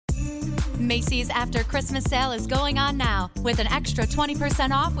Macy's After Christmas Sale is going on now with an extra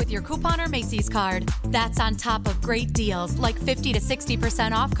 20% off with your coupon or Macy's card. That's on top of great deals like 50 to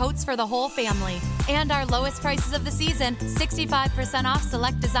 60% off coats for the whole family. And our lowest prices of the season, 65% off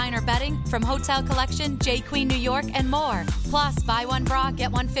select designer bedding from Hotel Collection, J. Queen New York, and more. Plus, buy one bra,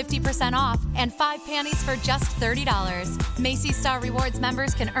 get one 50% off, and 5 panties for just $30. Macy's Star Rewards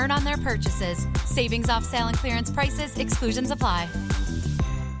members can earn on their purchases. Savings off sale and clearance prices, exclusions apply.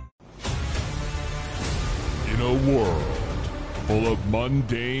 In a world full of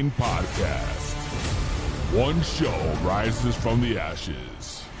mundane podcasts, one show rises from the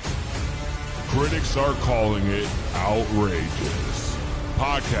ashes. Critics are calling it outrageous.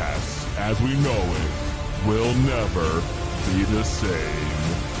 Podcasts, as we know it, will never be the same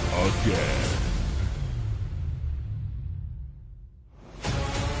again.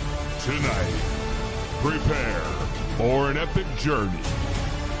 Tonight, prepare for an epic journey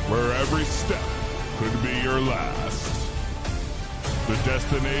where every step could be your last. The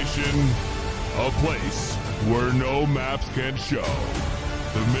destination, a place where no maps can show.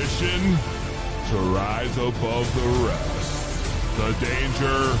 The mission, to rise above the rest. The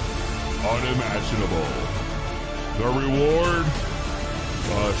danger, unimaginable. The reward,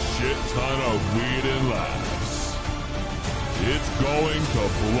 a shit ton of weed and laughs. It's going to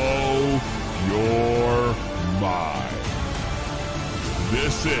blow your mind.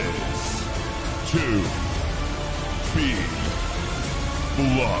 This is 2 Big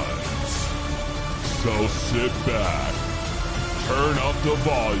Bloods. So sit back, turn up the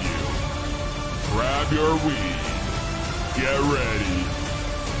volume, grab your weed, get ready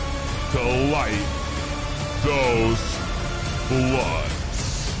to light those bloods.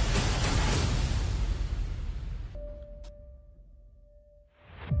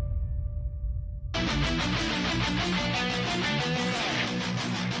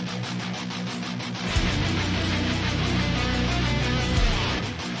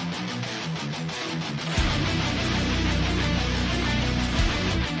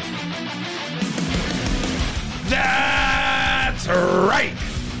 That's right.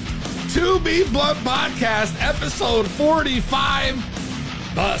 2B Blunt Podcast, episode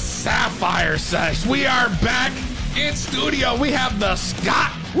 45, the Sapphire Sesh. We are back in studio. We have the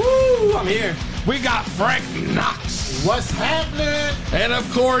Scott. Woo, I'm here. We got Frank Knox. What's happening? And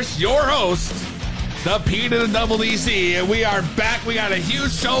of course, your host, the P to the double EC. And we are back. We got a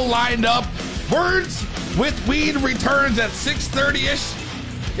huge show lined up. Words with Weed returns at 6:30-ish.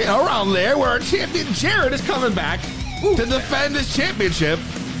 You know, around there, where our champion Jared is coming back to defend his championship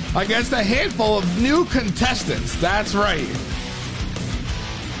against a handful of new contestants. That's right.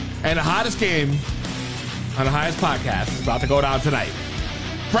 And the hottest game on the highest podcast is about to go down tonight.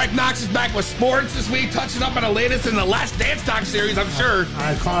 Frank Knox is back with sports this week, touching up on the latest in the Last Dance Talk series, I'm sure.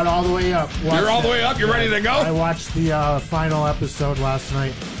 I caught all the way up. You're all the way up? You're ready to go? I watched the final episode last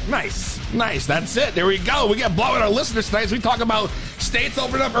night. Nice. That's it. There we go. We got blowing our listeners tonight as we talk about states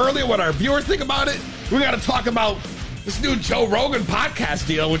opening up earlier, what our viewers think about it. We got to talk about this new Joe Rogan podcast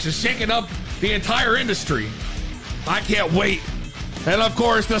deal, which is shaking up the entire industry. I can't wait. And of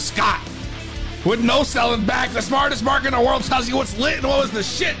course, the Scott. With no selling back, the smartest market in the world tells you what's lit and what was the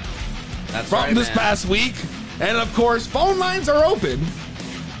shit from this past week. And of course, phone lines are open.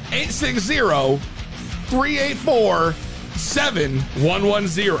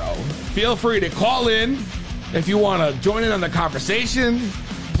 860-384-7110. Feel free to call in if you want to join in on the conversation,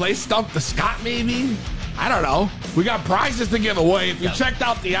 play Stump the Scott maybe. I don't know. We got prizes to give away. If you checked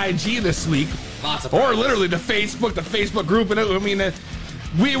out the IG this week, lots of or prizes. literally the Facebook group, and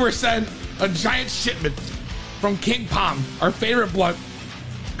we were sent a giant shipment from King Palm, our favorite blunt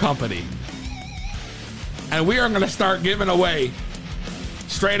company. And we are going to start giving away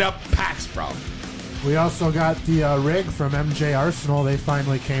straight up packs, bro. We also got the rig from MJ Arsenal. They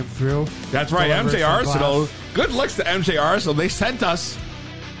finally came through. That's right, Delivered MJ some Arsenal. glass. Good looks to MJ Arsenal. They sent us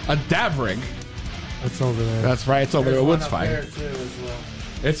a Dav rig. It's over there. That's right, it's over there. There's It's one up fine. there, too, as well.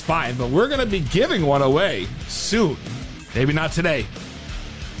 It's fine, but we're going to be giving one away soon. Maybe not today,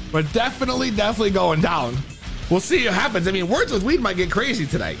 but definitely going down. We'll see what happens. I mean, Words with Weed might get crazy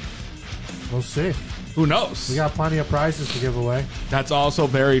tonight. We'll see. Who knows? We got plenty of prizes to give away. That's also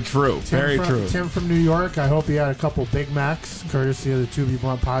very true. Very true. Tim from New York. I hope he had a couple Big Macs, courtesy of the 2B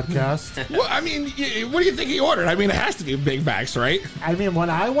Blunt podcast. Well, I mean, what do you think he ordered? I mean, it has to be Big Macs, right? I mean, when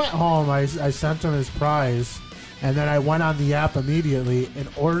I went home, I sent him his prize, and then I went on the app immediately and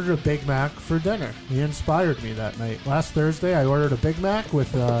ordered a Big Mac for dinner. He inspired me that night. Last Thursday, I ordered a Big Mac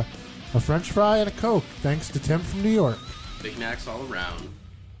with a French fry and a Coke, thanks to Tim from New York. Big Macs all around.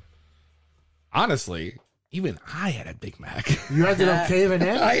 Honestly, Even I had a Big Mac. You ended up caving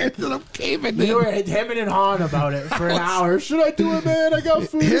in? I ended up caving in. You were hemming and hawing about it for an hour. Should I do it, man? I got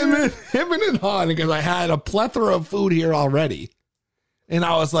food here. Hemming and hawing because I had a plethora of food here already. And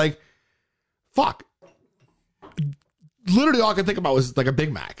I was like, fuck. Literally all I could think about was like a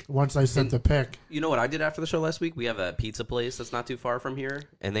Big Mac. Once I sent the pic. You know what I did after the show last week? We have a pizza place that's not too far from here,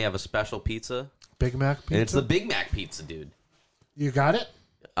 and they have a special pizza. Big Mac pizza? And it's the Big Mac pizza, dude. You got it?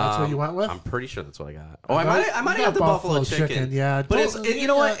 That's what you went with? I'm pretty sure that's what I got. Oh, I might have got got the buffalo chicken. Yeah. But you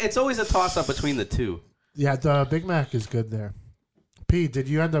know what? It's always a toss-up between the two. Yeah, the Big Mac is good there. Pete, did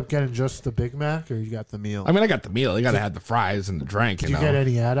you end up getting just the Big Mac, or you got the meal? I mean, I got the meal. You got to have the fries and the drink. Did you get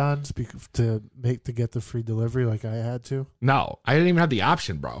any add-ons to get the free delivery like I had to? No, I didn't even have the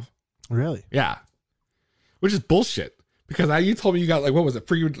option, bro. Really? Yeah. Which is bullshit. Because you told me you got, like, what was it,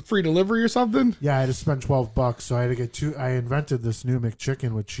 free delivery or something? Yeah, I had to spend $12, so I had to get two. I invented this new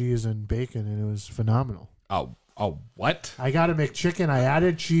McChicken with cheese and bacon, and it was phenomenal. Oh, what? I got a McChicken. I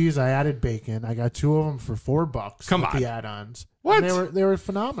added cheese. I added bacon. I got two of them for $4. Come with on. the add-ons. What? And they were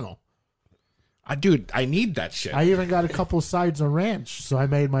phenomenal. Dude, I need that shit. I even got a couple sides of ranch, so I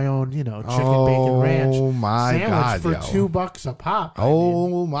made my own, chicken bacon ranch sandwich for $2 a pop.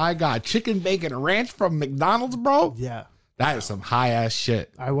 My God. Chicken bacon ranch from McDonald's, bro? Yeah. That is some high-ass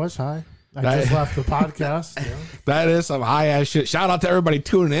shit. I was high. I just left the podcast. Yeah. That is some high-ass shit. Shout out to everybody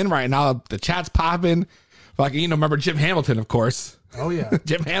tuning in right now. The chat's popping. Fucking, remember Jim Hamilton, of course. Oh, yeah.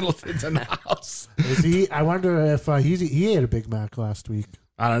 Jim Hamilton's in the house. Is he? I wonder if he ate a Big Mac last week.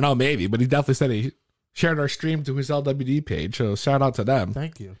 I don't know, maybe, but he definitely said he shared our stream to his LWD page, so shout out to them.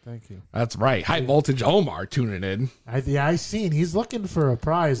 Thank you. That's right. High Voltage Omar tuning in. I seen he's looking for a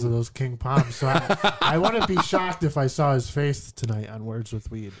prize of those King Palms, so I wouldn't be shocked if I saw his face tonight on Words with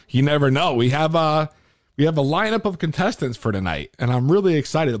Weed. You never know. We have a lineup of contestants for tonight, and I'm really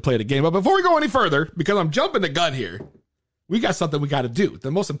excited to play the game. But before we go any further, because I'm jumping the gun here, we got something we got to do. The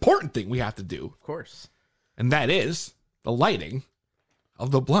most important thing we have to do, Of course. and that is the lighting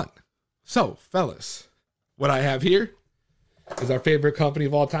of the blunt. So, fellas, what I have here is our favorite company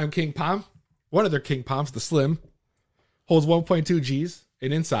of all time, King Palm. One of their King Palms, the Slim, holds 1.2 G's,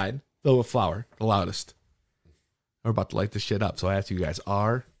 and inside, filled with flour, the loudest. We're about to light this shit up, so I ask you guys,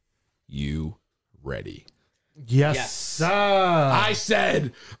 are you ready? Yes, sir. I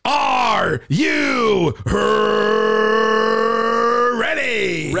said, are you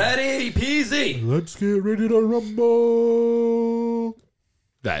ready? Ready, peasy. Let's get ready to rumble.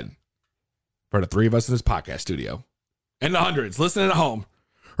 Then, for the three of us in this podcast studio, and the hundreds listening at home,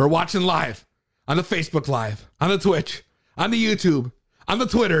 or watching live on the Facebook Live, on the Twitch, on the YouTube, on the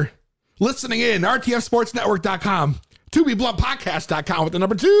Twitter, listening in, rtfsportsnetwork.com, tobebluntpodcast.com with the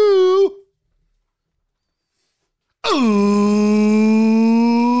number 2. Ooh,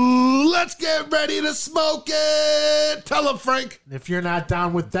 let's get ready to smoke it. Tell him, Frank. If you're not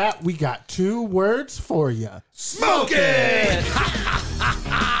down with that, we got 2 words for you. Smoke it.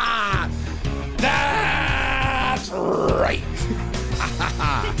 That's right.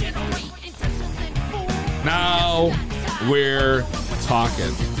 Now we're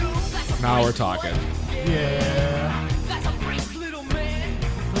talking. Yeah.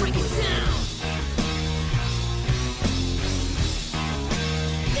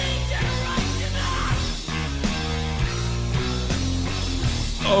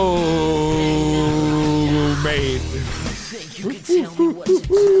 Oh, mate.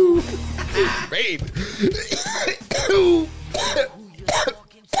 Mate.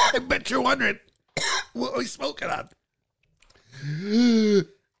 I bet you're wondering what are we smoking on?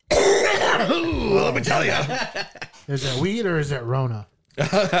 Let me tell you. Is it weed or is it Rona?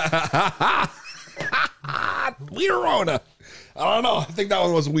 Weed or Rona? I don't know. I think that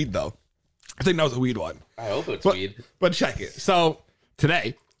one was weed, though. I think that was a weed one. I hope it's weed. But check it. So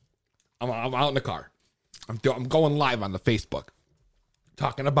today, I'm out in the car. I'm going live on the Facebook,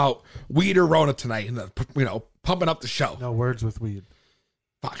 talking about weed or Rona tonight, and pumping up the show. No words with weed.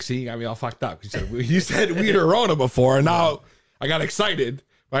 Fuck, see, you got me all fucked up. You said weed or Rona before, and now I got excited.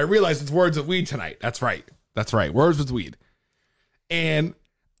 But I realized it's words with weed tonight. That's right. Words with weed. And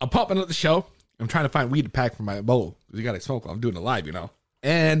I'm pumping up the show. I'm trying to find weed to pack for my bowl. You got to smoke while I'm doing it live,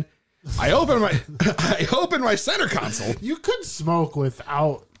 And I open my center console. You could smoke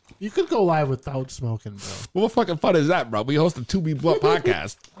without. You could go live without smoking, bro. What fucking fun is that, bro? We host a 2B Blunt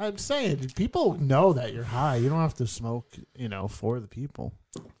podcast. I'm saying people know that you're high. You don't have to smoke, for the people.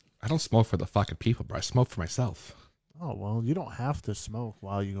 I don't smoke for the fucking people, bro. I smoke for myself. Oh, well, you don't have to smoke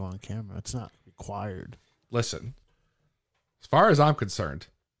while you go on camera. It's not required. Listen, as far as I'm concerned,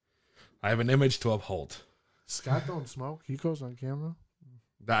 I have an image to uphold. Scott don't smoke. He goes on camera.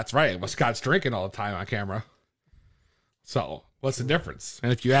 That's right. Well, Scott's drinking all the time on camera. So, what's the difference?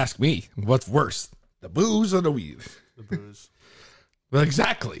 And if you ask me, what's worse, the booze or the weed? The booze. Well,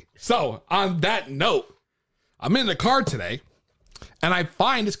 exactly. So, on that note, I'm in the car today, and I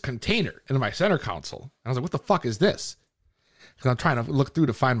find this container in my center console. And I was like, what the fuck is this? Because I'm trying to look through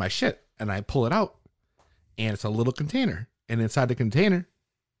to find my shit. And I pull it out, and it's a little container. And inside the container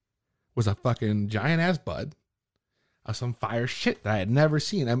was a fucking giant-ass bud of some fire shit that I had never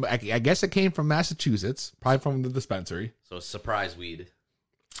seen. I guess it came from Massachusetts, probably from the dispensary. So surprise weed.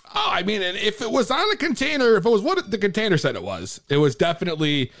 Oh, I mean, and if it was on the container, if it was what the container said it was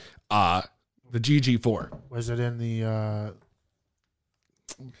definitely the GG4. Was it in the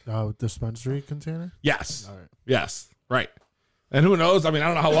dispensary container? Yes. All right. Yes. Right. And who knows? I mean,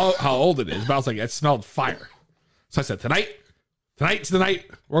 I don't know how old it is, but I was like, it smelled fire. So I said, tonight's the night.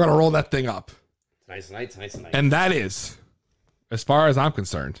 We're going to roll that thing up. Tonight's the night. And that is, as far as I'm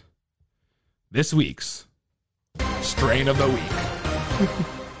concerned, this week's strain of the week.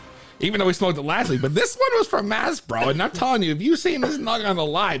 Even though we smoked it last week, but this one was from Mass, bro. And I'm telling you, if you seen this nug on the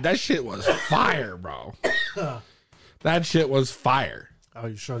live, that shit was fire, bro. That shit was fire. Oh,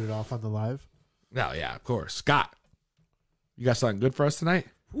 you showed it off on the live? Oh, yeah, of course. Scott, you got something good for us tonight?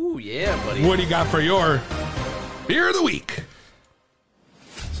 Ooh, yeah, buddy. What do you got for your beer of the week?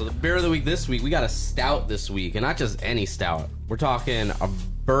 So the beer of the week this week, we got a stout this week, and not just any stout. We're talking a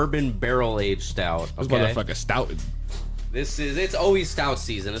bourbon barrel-aged stout. This Okay? motherfucker stout. It's always stout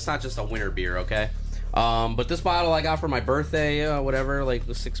season. It's not just a winter beer, okay? But this bottle I got for my birthday, whatever, like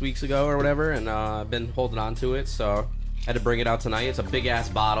 6 weeks ago or whatever, and I've been holding on to it, so had to bring it out tonight. It's a big-ass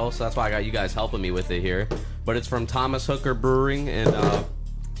bottle, so that's why I got you guys helping me with it here. But it's from Thomas Hooker Brewing in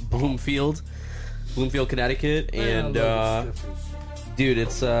Bloomfield, Connecticut, and dude,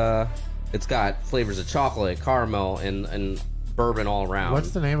 it's got flavors of chocolate, caramel, and bourbon all around.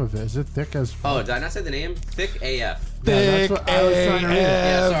 What's the name of it? Is it thick as fuck? Oh, did I not say the name? Thick AF. Yeah, that's what I was trying to read.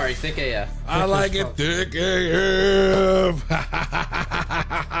 Yeah, sorry, Thick AF. I like it thick AF.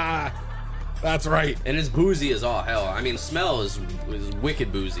 That's right. And it's boozy as all hell. I mean, smell is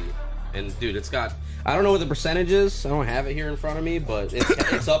wicked boozy. And dude, it's got, I don't know what the percentage is. I don't have it here in front of me, but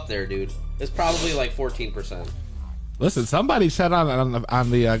it's up there, dude. It's probably like 14%. Listen, somebody said on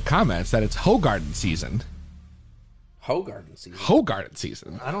the comments that it's Hoegaarden season. Hoegaarden season. Hoegaarden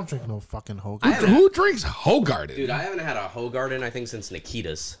season. I don't drink no fucking Hoegaarden. Who drinks Hoegaarden? Dude, I haven't had a Hoegaarden, I think, since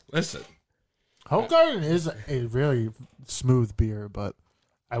Nikita's. Listen. Hoegaarden is a really smooth beer, but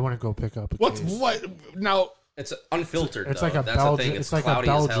I want to go pick up a case. What? Now, It's unfiltered, It's though. like a That's Belgian- the thing. It's it's like a cloudy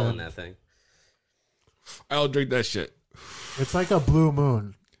as hell Belgian. in that thing. I don't drink that shit. It's like a Blue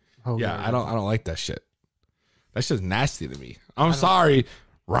Moon. Hoegaarden. Yeah, I don't like that shit. That's just nasty to me. I'm sorry,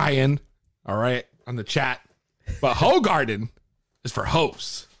 Ryan. All right, on the chat, but Hoegaarden is for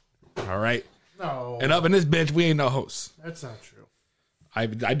hosts. All right, No, and up in this bitch, we ain't no hosts. that's not true. I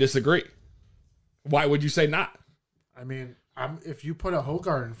disagree. Why would you say not? I mean, if you put a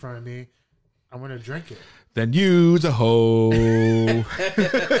Hoegaarden in front of me, I'm going to drink it. Then you's a hoe. Coming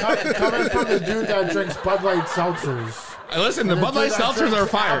from the dude that drinks Bud Light seltzers. Listen, the Bud Light seltzers are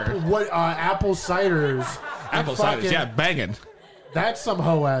fire. Apple ciders. Apple fucking- ciders, yeah, banging. That's some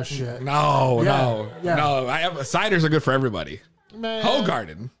hoe ass shit. No. Yeah. Ciders are good for everybody. Man,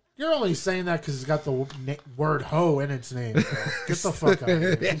 Hoegaarden. You're only saying that because it's got the word hoe in its name. Bro. Get the fuck out of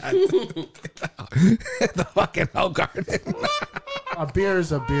here. The fucking Hoegaarden. A beer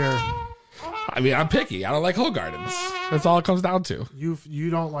is a beer. I mean, I'm picky. I don't like Hoegardens. That's all it comes down to. You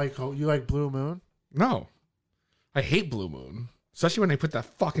don't like you like Blue Moon? No. I hate Blue Moon. Especially when they put that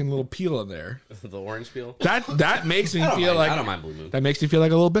fucking little peel in there. The orange peel. That makes me feel I don't mind Blue Moon. That makes me feel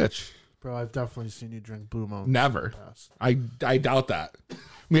like a little bitch. Bro, I've definitely seen you drink Blue Moon. Never. Yes. I doubt that.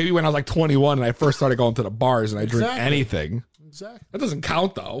 Maybe when I was like 21 and I first started going to the bars and I drink Exactly. anything. Exactly. That doesn't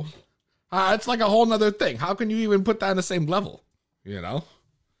count though. It's like a whole nother thing. How can you even put that on the same level? You know?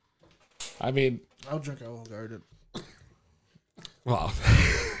 I mean, I'll drink a Hoegaarden. well,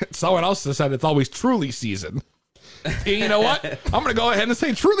 someone else has said it's always Truly season. And you know what? I'm going to go ahead and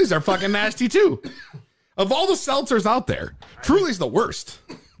say Truly's are fucking nasty too. Of all the seltzers out there, Truly's the worst.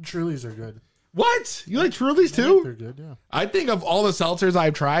 Trulies are good. What? You like Truly's They're too? good, yeah. I think of all the seltzers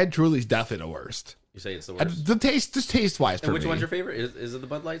I've tried, Truly's definitely the worst. You say it's the worst. The taste, just taste-wise for And which me. one's your favorite? Is it the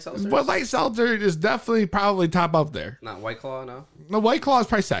Bud Light seltzer? Bud Light seltzer is definitely probably top up there. Not White Claw, no? The White Claw is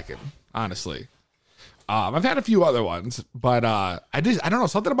probably second, honestly. I've had a few other ones, but I don't know,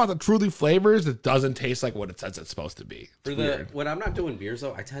 something about the Truly flavors that doesn't taste like what it says it's supposed to be. It's weird. When I'm not doing beers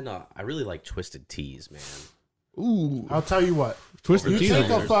though, I really like twisted teas, man. Ooh, I'll tell you what. Twisted You Teas take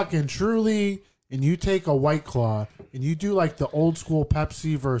are a fucking Truly, and you take a White Claw and you do like the old school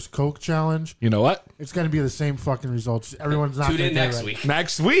Pepsi versus Coke challenge, You know what? it's going to be the same fucking results. Everyone's not Tune going in to get next it. week.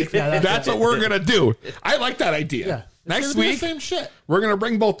 Next week. Yeah, that's what we're going to do. I like that idea. Yeah. It's Next gonna be week, the same shit. we're going to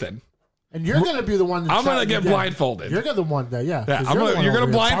bring both in. And you're going to be the one that I'm going to get blindfolded. You're the one that, yeah. Yeah, 'cause you're the one going to over here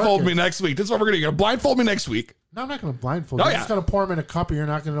blindfold barking. me next week. This is what we're going to do. You're going to blindfold me next week. No, I'm not going to blindfold Oh, you. yeah. You're just going to pour them in a cup and you're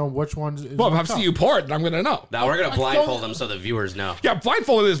not going to know which one's. Well, if I see you pour it, then I'm going to know. Now we're gonna Like, blindfold don't- them so the viewers know. Yeah,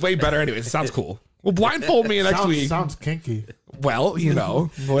 blindfolded is way better anyways. It sounds cool. Well, blindfold me next week. Sounds kinky. Well, you know,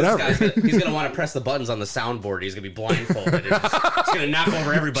 whatever. He's gonna want to press the buttons on the soundboard. He's gonna be blindfolded. He's gonna knock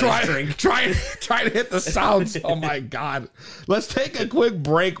over everybody's drink. Try to hit the sounds. Oh my God. Let's take a quick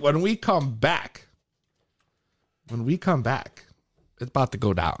break. When we come back, it's about to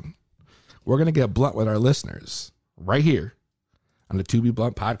go down. We're going to get blunt with our listeners right here on the To Be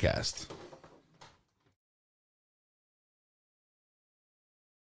Blunt podcast.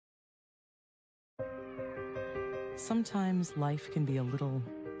 Sometimes life can be a little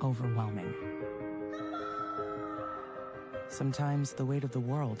overwhelming. Sometimes the weight of the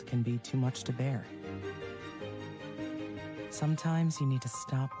world can be too much to bear. Sometimes you need to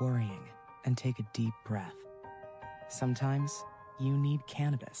stop worrying and take a deep breath. Sometimes you need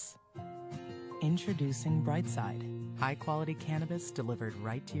cannabis. Introducing Brightside, high-quality cannabis delivered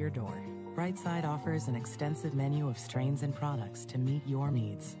right to your door. Brightside offers an extensive menu of strains and products to meet your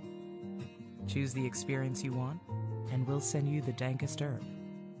needs. Choose the experience you want, and we'll send you the dankest herb,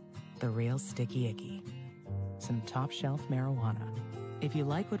 the real sticky icky. Some top-shelf marijuana. If you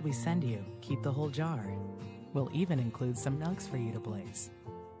like what we send you, keep the whole jar. We'll even include some nugs for you to blaze.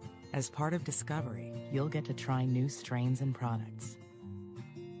 As part of Discovery, you'll get to try new strains and products.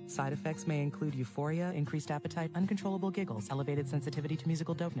 Side effects may include euphoria, increased appetite, uncontrollable giggles, elevated sensitivity to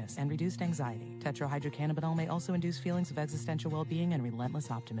musical dopeness, and reduced anxiety. Tetrahydrocannabinol may also induce feelings of existential well-being and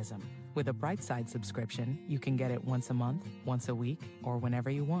relentless optimism. With a Brightside subscription, you can get it once a month, once a week, or whenever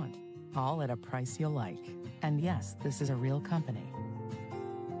you want, all at a price you'll like. And yes, this is a real company.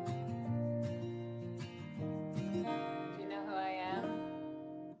 Do you know who I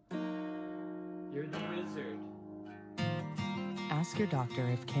am? You're the wizard. Ask your doctor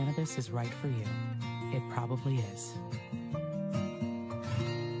if cannabis is right for you. It probably is.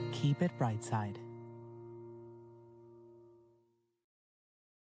 Keep it Brightside.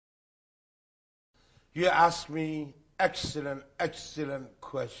 You ask me excellent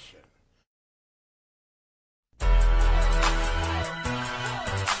question.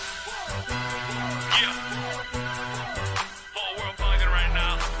 Whole world bugging right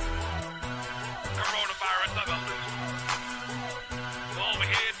now. Coronavirus, I'm a loose. Over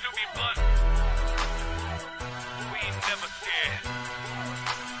here to be blunt. We ain't never scared.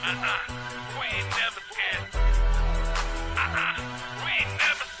 We ain't never scared. We ain't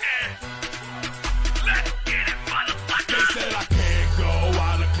never scared. Let's get it, motherfucker. They said I can't go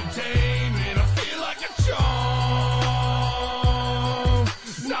out of containment. I feel like a chump.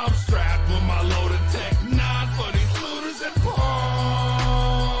 Now I'm strapped with my loaded Tech 9 for these looters and punks.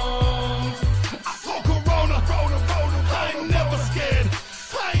 I told Corona, I ain't never scared.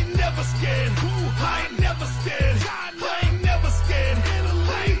 I ain't never scared. I ain't never scared. I ain't never scared.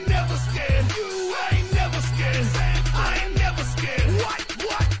 I ain't never scared. I ain't never scared. I ain't never scared.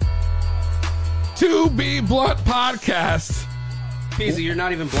 What? To Be Blunt podcast. Peasy, you're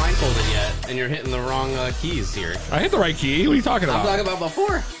not even blindfolded yet, and you're hitting the wrong keys here. I hit the right key. What are you talking I'm about? talking about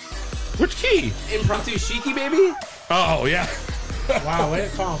before. Which key? Impromptu shiki, baby. Oh, yeah. Wow, way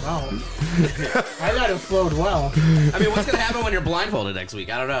to call him out. I thought it flowed well. I mean, what's gonna happen when you're blindfolded next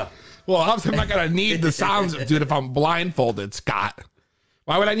week? I don't know. Well, I'm not going to need the sounds, dude, if I'm blindfolded, Scott.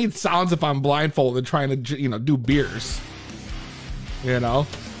 Why would I need sounds if I'm blindfolded trying to, do beers? You know?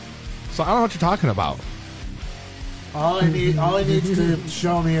 So I don't know what you're talking about. All he needs to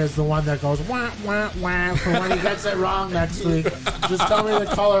show me is the one that goes wah wah wah for when he gets it wrong next week. Just tell me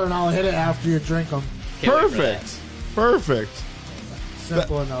the color and I'll hit it after you drink them. Perfect.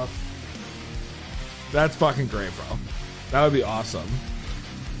 Simple enough. That's fucking great, bro. That would be awesome.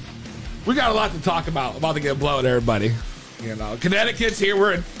 We got a lot to talk about to get blown, everybody. You know, Connecticut's here.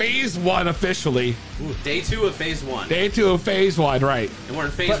 We're in phase 1 officially. Ooh, day 2 of phase 1. Day 2 of phase 1, right? And we're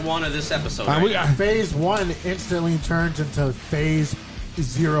in phase 1 of this episode. And Right? we got Phase 1 instantly turns into phase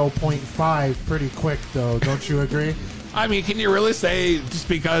 0.5 pretty quick, though. Don't you agree? I mean, can you really say just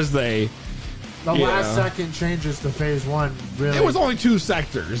because they... The Yeah. last second changes to phase 1, really. It was only 2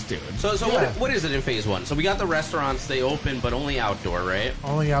 sectors, dude. So Yeah. what is it in phase 1? So we got the restaurants, they open, but only outdoor, right?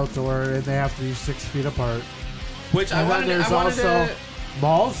 only outdoor, and they have to be 6 feet apart. Which And then there's also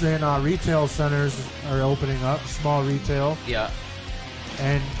malls and retail centers are opening up, small retail. Yeah.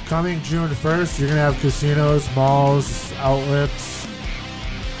 And coming June 1st, you're going to have casinos, malls, outlets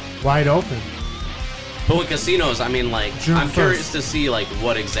wide open. But with casinos, I mean, like, June I'm 1st. curious to see, like,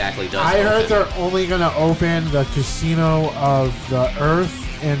 what exactly does I heard open. they're only going to open the casino of the Earth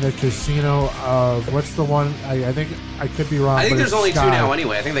and the casino of, what's the one? I think I could be wrong. I think but there's it's only Sky. 2 now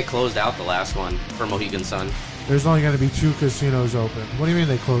anyway. I think they closed out the last one for Mohegan Sun. There's only going to be 2 casinos open. What do you mean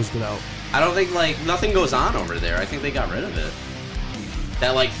they closed it out? I don't think, like, nothing goes on over there. I think they got rid of it.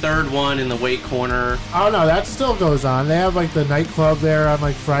 That, like, third one in the Wake corner. Oh no, that still goes on. They have like the nightclub there on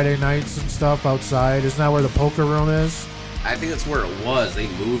like Friday nights and stuff outside. Isn't that where the poker room is? I think that's where it was. They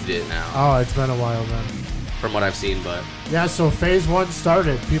moved it now, Oh, it's been a while then. from what I've seen, but... Yeah, so phase 1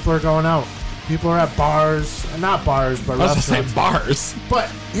 started. People are going out. People are at bars, not bars, but I was going to restaurants. say bars. But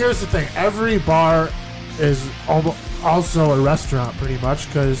here's the thing: every bar is also a restaurant, pretty much,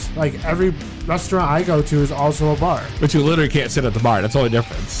 because like every restaurant I go to is also a bar. But you literally can't sit at the bar. That's the only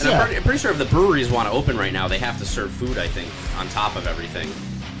difference. And Yeah. I'm pretty sure if the breweries want to open right now, they have to serve food, I think, on top of everything.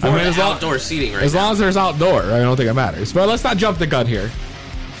 For I mean, the as long- outdoor seating right As now. long as there's outdoor, I don't think it matters. But let's not jump the gun here.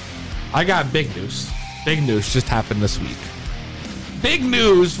 I got big news. Big news just happened this week. Big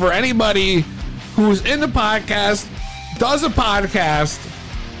news for anybody who's in the podcast, does a podcast.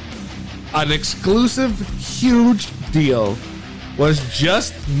 An exclusive, huge deal was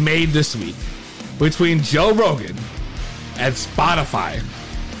just made this week between Joe Rogan and Spotify.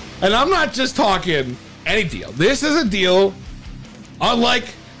 And I'm not just talking any deal. This is a deal unlike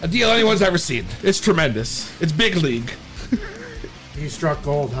a deal anyone's ever seen. It's tremendous. It's big league. He struck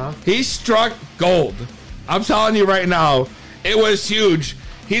gold, huh? He struck gold. I'm telling you right now, it was huge.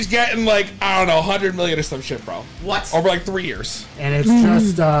 He's getting like, I don't know, 100 million or some shit, bro. What? Over like 3 years. And it's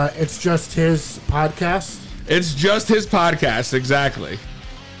just his podcast. It's just his podcast, exactly.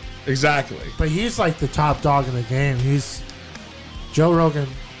 Exactly. But he's like the top dog in the game. He's Joe Rogan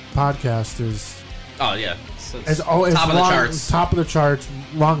podcast is Oh, yeah. it's top of the charts. Top of the charts.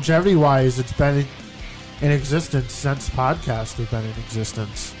 Longevity wise, it's been in existence since podcasts have been in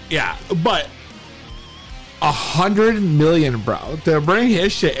existence. Yeah, but 100 million, bro, to bring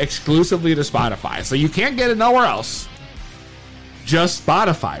his shit exclusively to Spotify. So you can't get it nowhere else. Just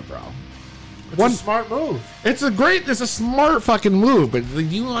Spotify, bro. It's a smart move. It's a smart fucking move, but do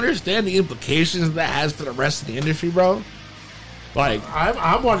you understand the implications that has for the rest of the industry, bro? Like,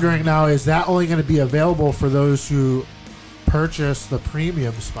 I'm wondering now, is that only going to be available for those who purchase the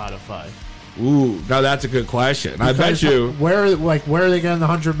premium Spotify? ooh, now that's a good question. I bet Because you. where are they getting the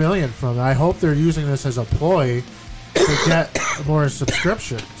 100 million from? I hope they're using this as a ploy to get more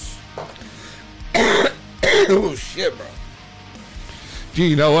subscriptions. Oh shit, bro. Gee,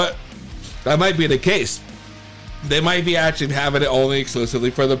 you know what? That might be the case. They might be actually having it only exclusively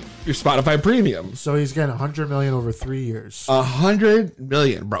for the Spotify Premium. So he's getting 100 million over 3 years. 100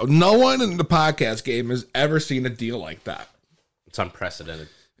 million, bro. No one in the podcast game has ever seen a deal like that. It's unprecedented.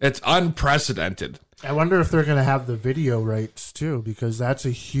 It's unprecedented. I wonder if they're going to have the video rights too, because that's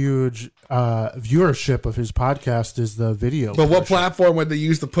a huge viewership of his podcast is the video. But what portion. platform would they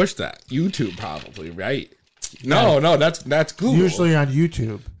use to push that? YouTube, probably, right? No, that's Google. Usually on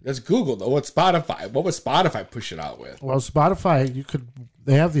YouTube. That's Google, though. What's Spotify? What would Spotify push it out with? Well, Spotify,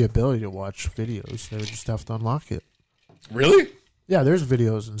 they have the ability to watch videos. They would just have to unlock it. Really? Yeah, there's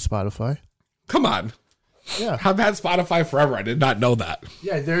videos in Spotify. Come on. Yeah. I've had Spotify forever. I did not know that.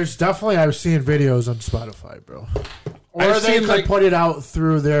 Yeah, there's definitely, I've seen videos on Spotify, bro. Or I've they seen, could put it out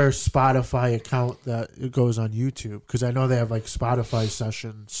through their Spotify account that it goes on YouTube, because I know they have like Spotify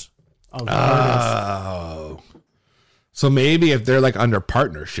sessions of artists. Oh. So maybe if they're like under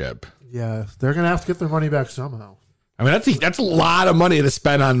partnership. Yeah, they're going to have to get their money back somehow. I mean, that's a lot of money to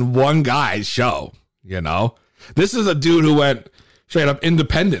spend on one guy's show, you know? This is a dude who went straight up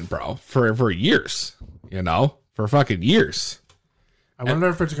independent, bro, for years, you know? For fucking years. I wonder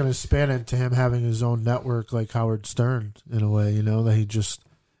if it's going to span into him having his own network like Howard Stern, in a way, you know, that he just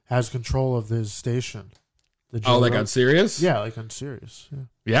has control of his station. Oh, like on Sirius? Yeah, like on Sirius. Yeah.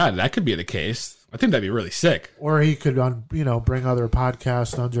 Yeah, that could be the case. I think that'd be really sick. Or he could, bring other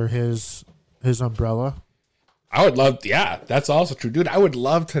podcasts under his umbrella. I would love, yeah, that's also true. Dude, I would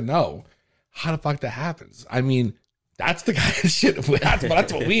love to know how the fuck that happens. I mean, that's the kind of shit,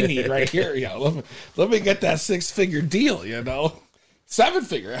 that's what we need right here. Let me get that 6-figure deal, you know?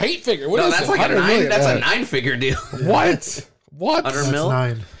 7-figure, 8-figure. What is that's it? like a 100 million? a 9-figure deal. What? 100 That's mil?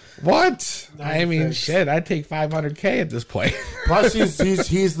 9. What? I mean, fixed. shit, I'd take $500K at this point. Plus,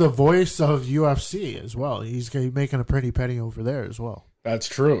 he's the voice of UFC as well. He's making a pretty penny over there as well. That's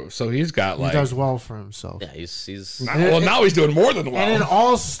true. So he's got He like, does well for himself. Yeah, he's well, now he's doing more than well. And it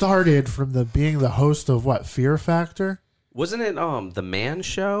all started from being the host of what, Fear Factor? Wasn't it The Man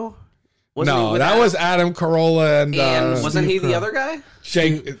Show? No, that was Adam Carolla and wasn't he Steve the Carell. other guy?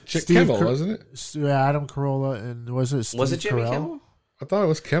 Steve Kimmel, wasn't it? Yeah, Adam Carolla and was it Steve Was it Jimmy Carell? Kimmel? I thought it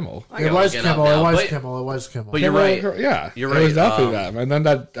was Kimmel. I It gotta was look up Kimmel. now, It was but- Kimmel. It was Kimmel. But you're right. Yeah, You're It right. was definitely them. And then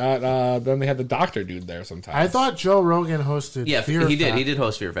then they had the doctor dude there sometimes. I thought Joe Rogan hosted. Yeah, Fear he did. Factor. He did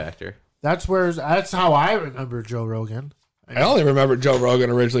host Fear Factor. That's how I remember Joe Rogan. I only remember Joe Rogan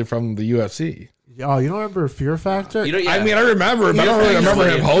originally from the UFC. Oh, you don't remember Fear Factor? You know, yeah. I mean, I remember, but I don't really remember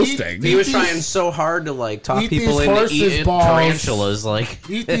him hosting. He was Eat trying these- so hard to like talk eat people these into horses' eating balls. tarantulas, like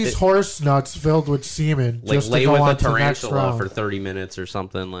Eat these horse nuts filled with semen. like just lay to go with a on to the next tarantula round. for 30 minutes or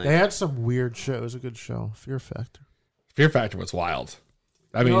something. Like They had some weird show. It was a good show. Fear Factor. Fear Factor was wild.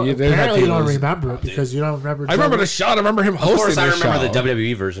 I mean, You know, they had apparently you people- don't remember it because you don't remember. I remember the show. I remember him of hosting course, I the remember show. the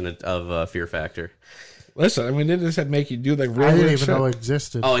WWE version of Fear Factor. Listen, I mean, they just had make you do like real I didn't weird even shit. know it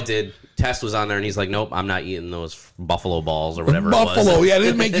existed. Oh, it did. Test was on there, and he's like, "Nope, I'm not eating those buffalo balls or whatever." Buffalo, it was. yeah, they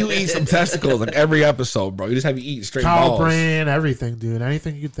didn't make you eat some testicles like every episode, bro. You just have you eat straight Cow balls. brain, everything, dude.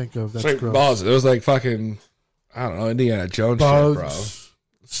 Anything you could think of. That's Straight gross. balls. It was like fucking, I don't know, Indiana Jones shit, bro. Bugs.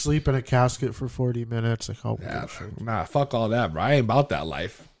 Sleep in a casket for 40 minutes. Like, oh, Yeah, bullshit. nah, fuck all that, bro. I ain't about that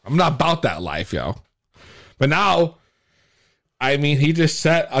life. I'm not about that life, yo. But now, I mean, he just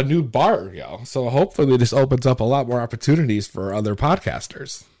set a new bar, yo. So hopefully this opens up a lot more opportunities for other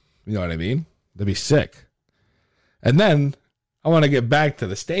podcasters. You know what I mean? That'd be sick. And then I want to get back to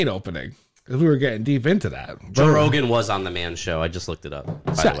the state opening because we were getting deep into that. Joe Rogan was on the Man Show. I just looked it up.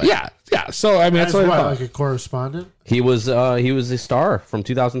 By the way. Yeah. So I mean, that's As what I what, thought. like a correspondent? He was a star from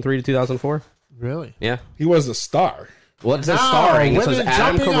 2003 to 2004. Really? Yeah. He was a star. Well, it says Now, starring. It says women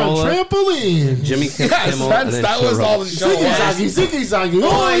Adam jumping on Carolla, trampolines. Jimmy Yes, Kimmel, and then that Joe was all Rogan. the show was. Ziggy zaggy.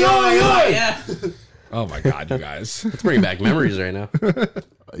 Oi, oi, oi. Yeah. Oh my god, you guys. It's bringing back memories right now.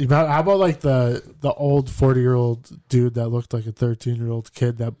 How about like the old 40-year-old dude that looked like a 13-year-old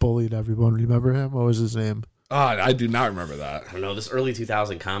kid that bullied everyone? Remember him? What was his name? Oh, I do not remember that. I don't know. This early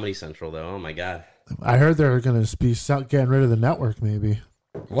 2000 Comedy Central, though. Oh, my God. I heard they're going to be getting rid of the network, maybe.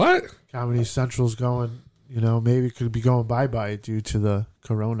 What? Comedy Central's going, maybe could be going bye-bye due to the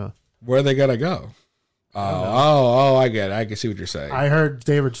corona. Where are they gonna go? Oh, I get it. I can see what you're saying. I heard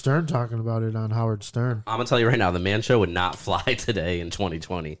David Stern talking about it on Howard Stern. I'm going to tell you right now, the Man Show would not fly today in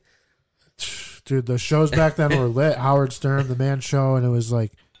 2020. Dude, the shows back then were lit. Howard Stern, The Man Show, and it was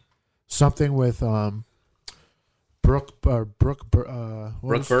like something with Brooke Burke,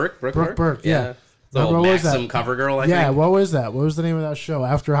 yeah. The Remember, old what was Maxim that? cover girl, I Yeah, think. what was that? What was the name of that show?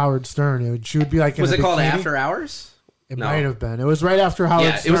 After Howard Stern. She would be like in Was a it called bikini. After Hours? It No. might have been. It was right after Howard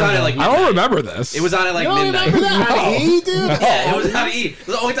Yeah, Stern. it was on at like I don't midnight. remember this. It was on at like You don't midnight. remember that? On E, dude? Yeah, it was on E. It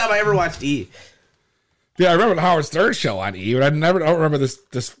was the only time I ever watched E. Yeah, I remember the Howard Stern show on E, but I don't remember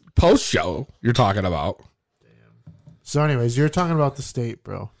this post show you're talking about. So anyways, you're talking about the state,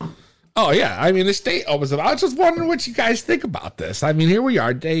 bro. Oh yeah, I mean the state opens up. I was just wondering what you guys think about this. I mean, here we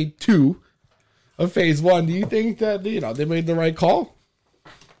are, day 2 of phase 1. Do you think that they made the right call?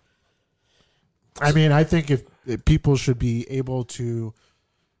 I mean, I think if people should be able to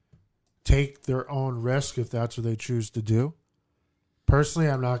take their own risk if that's what they choose to do. Personally,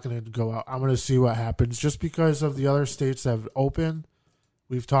 I'm not going to go out. I'm going to see what happens just because of the other states that have opened.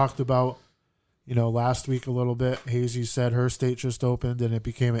 We've talked about, last week a little bit. Hazy said her state just opened and it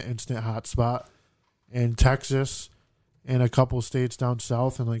became an instant hotspot. In Texas and a couple states down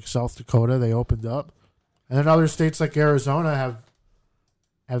south and like South Dakota, they opened up. And then other states like Arizona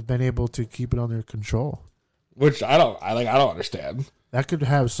have been able to keep it under control. Which I don't understand. That could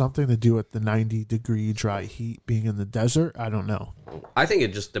have something to do with the 90-degree dry heat being in the desert. I don't know. I think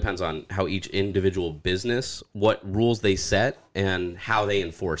it just depends on how each individual business, what rules they set, and how they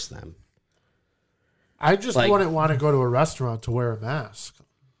enforce them. I just wouldn't want to go to a restaurant to wear a mask.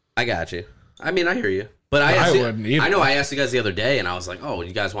 I got you. I mean, I hear you. But I wouldn't either. I know I asked you guys the other day, and I was like, oh,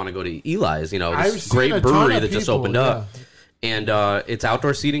 you guys want to go to Eli's? I've This seen a great ton brewery of that just people, opened up. And it's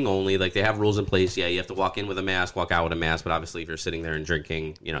outdoor seating only. Like, they have rules in place. Yeah, you have to walk in with a mask, walk out with a mask. But obviously, if you're sitting there and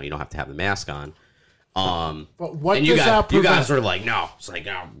drinking, you don't have to have the mask on. But what and does that you prevent? guys were like, no. It's like,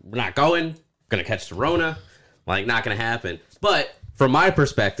 no, we're not going. Going to catch the Rona. Like, not going to happen. But from my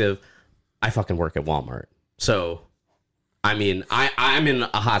perspective, I fucking work at Walmart. So, I mean, I'm in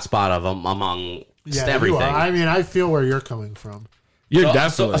a hot spot of them among Yeah, everything. you are. I mean, I feel where you're coming from. You're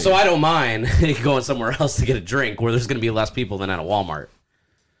definitely. So I don't mind going somewhere else to get a drink where there's going to be less people than at a Walmart.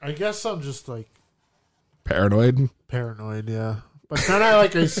 I guess I'm just like paranoid. Paranoid, yeah. But then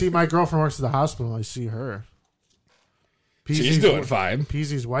I see my girlfriend works at the hospital. I see her. She's doing fine.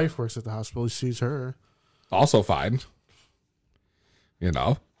 Peasy's wife works at the hospital. He sees her. Also fine.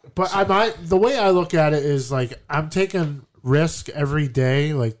 But the way I look at it is like I'm taking risk every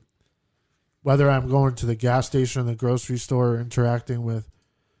day, like whether I'm going to the gas station, the grocery store, interacting with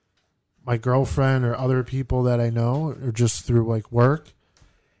my girlfriend or other people that I know, or just through like work.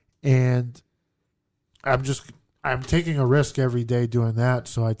 And I'm taking a risk every day doing that.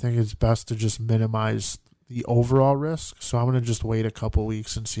 So I think it's best to just minimize the overall risk. So I'm going to just wait a couple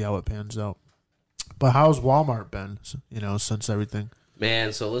weeks and see how it pans out. But how's Walmart been, since everything?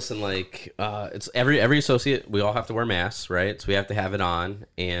 Man, so listen, like, it's every associate, we all have to wear masks, right? So we have to have it on,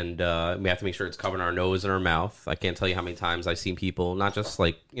 and we have to make sure it's covering our nose and our mouth. I can't tell you how many times I've seen people, not just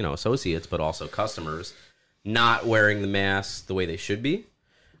like, associates, but also customers, not wearing the mask the way they should be.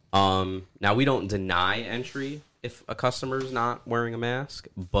 Now, we don't deny entry if a customer's not wearing a mask,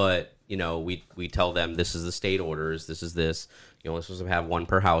 but, we tell them this is the state orders, this is this, we're supposed to have one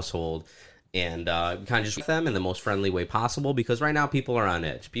per household. And kind of just with them in the most friendly way possible, because right now people are on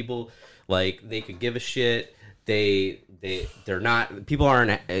edge. People, like, they could give a shit. They're not. People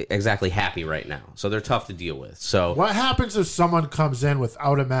aren't exactly happy right now, so they're tough to deal with. So what happens if someone comes in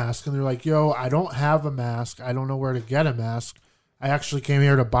without a mask and they're like, "Yo, I don't have a mask. I don't know where to get a mask. I actually came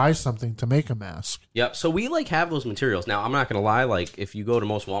here to buy something to make a mask." Yep. So we have those materials. Now I'm not gonna lie. Like, if you go to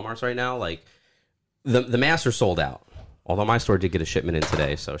most Walmarts right now, like the masks are sold out. Although my store did get a shipment in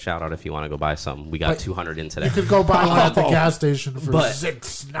today, so shout out if you want to go buy some. We got 200 in today. You could go buy one at the gas station for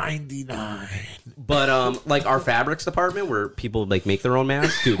 $6.99. But like our fabrics department, where people like make their own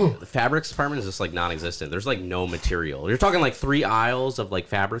masks, dude, the fabrics department is just like non-existent. There's like no material. You're talking like 3 aisles of like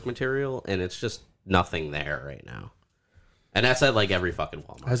fabric material, and it's just nothing there right now. And that's at like every fucking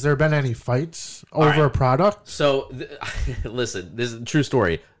Walmart. Has there been any fights over a product? So listen, this is a true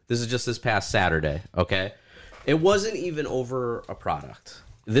story. This is just this past Saturday, okay? It wasn't even over a product.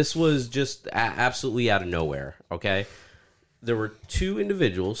 This was just absolutely out of nowhere, okay? There were 2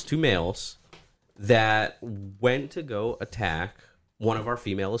 individuals, 2 males, that went to go attack one of our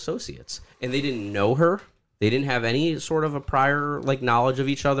female associates. And they didn't know her. They didn't have any sort of a prior like knowledge of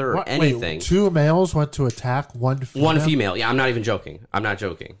each other or anything. Wait, 2 males went to attack one female? One female. Yeah, I'm not even joking. I'm not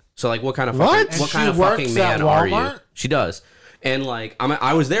joking. So like what kind of fucking man are you? She does. And, like,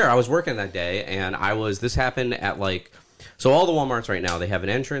 I was there. I was working that day, and this happened at, like, so all the Walmarts right now, they have an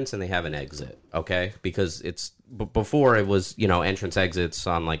entrance and they have an exit, okay? Because before it was, entrance exits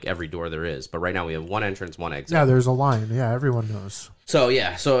on, like, every door there is. But right now we have one entrance, one exit. Yeah, there's a line. Yeah, everyone knows. So,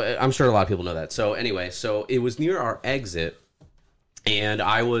 yeah. So I'm sure a lot of people know that. So, anyway, so it was near our exit. And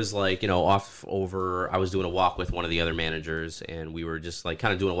I was like, I was doing a walk with one of the other managers, and we were just like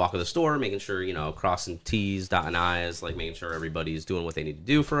kind of doing a walk of the store, making sure, crossing T's, dotting I's, like making sure everybody's doing what they need to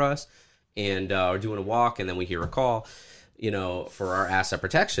do for us. And we're doing a walk, and then we hear a call, for our asset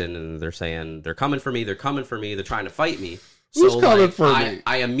protection. And they're saying, they're coming for me, they're trying to fight me. Who's coming for me?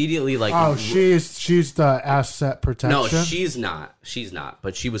 I immediately like... Oh, she's the asset protection? No, she's not. She's not.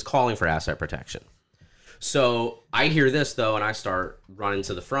 But she was calling for asset protection. So I hear this, though, and I start running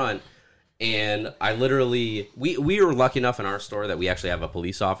to the front, and I literally... We were lucky enough in our store that we actually have a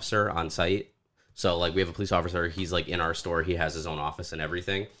police officer on site. So, like, we have a police officer. He's, like, in our store. He has his own office and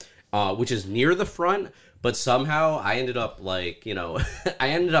everything, which is near the front. But somehow I ended up, like, I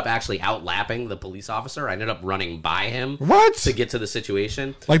ended up actually outlapping the police officer. I ended up running by him. What? To get to the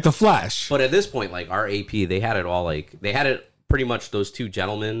situation. Like the Flash. But at this point, like, our AP, they had it all, like... They had it... Pretty much those 2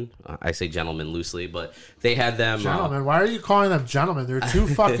 gentlemen, I say gentlemen loosely, but they had them... Gentlemen? Why are you calling them gentlemen? They're 2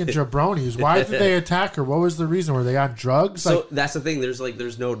 fucking jabronis. Why did they attack her? What was the reason? Were they on drugs? So that's the thing.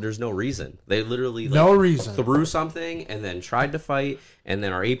 There's no reason. They literally no reason threw something and then tried to fight, and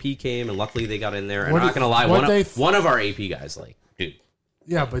then our AP came, and luckily they got in there. And I'm not going to lie, one of our AP guys, like, dude...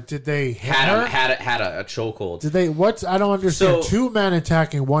 Yeah, but did they had a chokehold? Did they... I don't understand. So, 2 men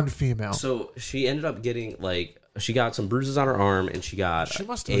attacking 1 female. So she ended up getting, like... She got some bruises on her arm, and she must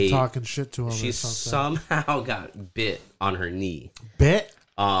have been talking shit to him. She or something. somehow got bit on her knee. Bit?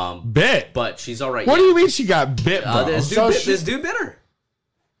 Bit? But she's all right. What do you mean she got bit, bro? This dude bit her.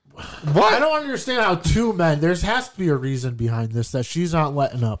 What? I don't understand how 2 men... There has to be a reason behind this that she's not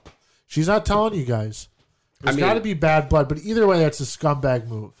letting up. She's not telling you guys. There's got to be bad blood, but either way, that's a scumbag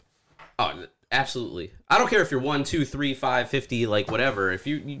move. Oh, absolutely. I don't care if you're 1, 2, 3, 5, 50, like whatever. If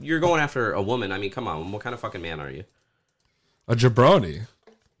you're going after a woman, I mean, come on, what kind of fucking man are you? A jabroni.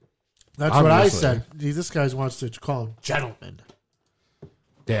 That's obviously what I said. This guy wants to call him gentleman.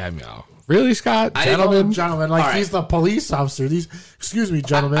 Damn, yo. Really, Scott? Gentleman? Gentleman, like he's the police officer. Excuse me,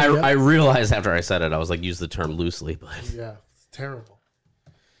 gentlemen. I realized after I said it, I was like, use the term loosely, but... Yeah, it's terrible.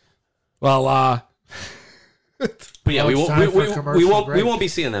 Well, but yeah, we won't be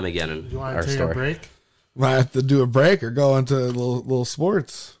seeing them again in you want our to take store. a break? Might have to do a break or go into little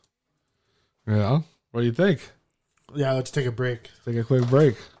sports. Yeah. What do you think? Yeah, let's take a break. Take a quick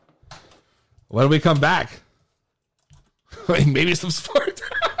break. When we come back, maybe some sports.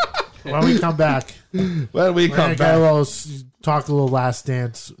 When we come back, talk a little Last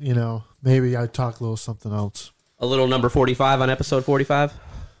Dance. You know, maybe I talk a little something else. A little number 45 on episode 45.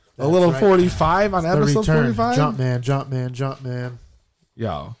 A little 45 on episode 45. Jumpman.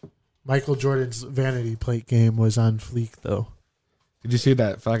 Yo, Michael Jordan's vanity plate game was on fleek though. Did you see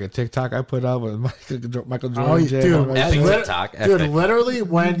that fucking TikTok I put out with Michael Jordan? Oh, dude, epic TikTok. Dude, literally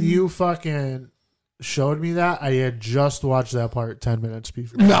when you fucking showed me that, I had just watched that part 10 minutes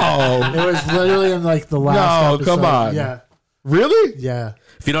before. No. It was literally in like the last episode. Come on. Yeah. Really? Yeah.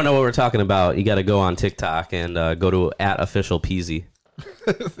 If you don't know what we're talking about, you got to go on TikTok and go to @officialpeasy.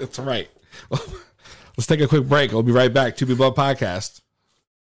 That's right. Well, let's take a quick break. We'll be right back. 2 People Podcast.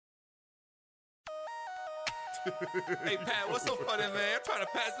 Hey, Pat, what's so funny, man? I'm trying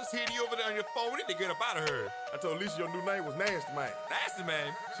to pass this here to you over there on your phone. We need to get up out of here. I told Lisa your new name was Nasty Man. Nasty Man?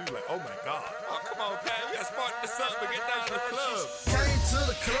 She was like, oh, my God. Oh, come on, Pat. You got to spark this up and get down to the club. Came to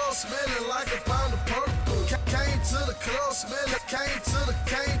the club smelling like a pound of purple. Came to the club smelling, came to the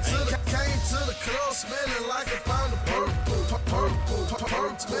club smelling like a pound of purple.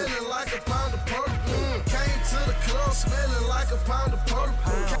 Purple, smelling like a pound of purple. Came to the club smelling like a pound of purple.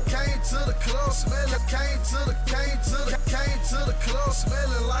 Came to the club smelling, came to the club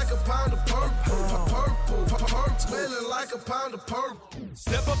smelling like a pound of purple. Smelling like a pound of purple.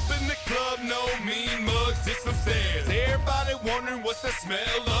 Step up in the club, no mean mugs, just some stairs. Everybody wondering what's that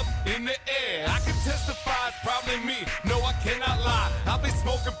smell up in the air. I can testify it's probably me, no I cannot lie. I'll be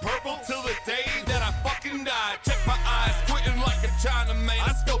smoking purple till the day that I fucking die. Check my eyes, quitting like a Chinaman.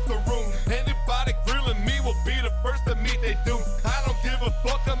 I scope the room, anybody grilling me will be the first to meet they do. I don't give a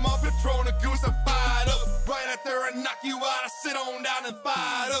fuck, I'm on Patron and Goose, I'm fired up. Right after I knock you out, I sit on down and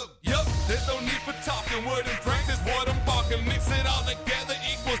fired up. Yup, there's no need for talking, word and drinks is what I'm barking. Mix it all together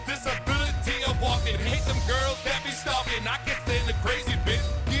equals disability of walking. Hate them girls that be stalking, I can stand the crazy bitch.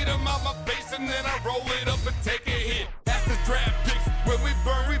 Get them out my face and then I roll it up and take a hit. That's the draft picks, when we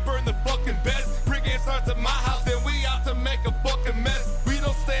burn the fucking best. Pre-game starts at my house and we out to make a fucking mess. We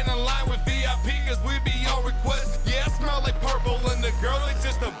don't stand in line with VIP cause we be on request. Yeah, I smell like purple and the girl is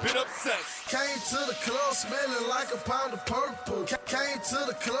just a bit obsessed. Came to the club smelling like a pound of purple. Came to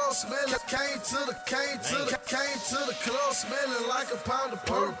the club smelling, came to the club smelling like a pound of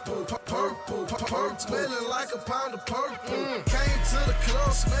purple. Purple, smelling like a pound of purple. Came to the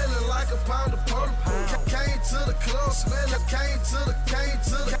club smelling like a pound of purple. Came to the club smelling, came to the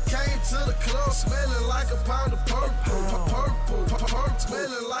club smelling like a pound of purple.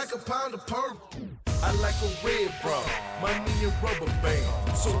 Smelling like a pound of purple. I like a red bra, money and rubber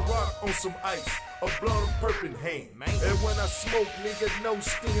band. So rock on some ice, a blood of purple hand. And when I smoke, nigga, no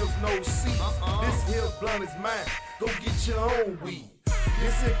stems, no seeds. This here blunt is mine, go get your own weed.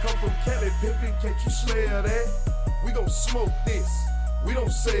 This here come from Cali, pimpin', can't you smell that? We gon' smoke this, we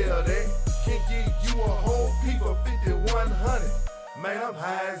don't sell that. Can't give you a whole piece for 5100. Man, I'm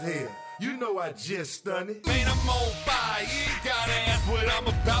high as hell. You know I just stunned it. Man, I'm on fire. You ain't gotta ask what I'm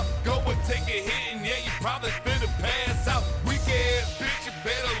about. Go and take a hit, and yeah, you probably finna pass out. Weak ass bitch, you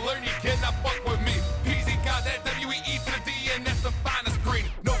better learn you cannot fuck with me. Peasy got that W-E to the D, and that's the finest green.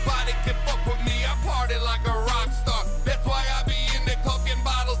 Nobody can fuck with me. I party like a rock star. That's why I be in the coking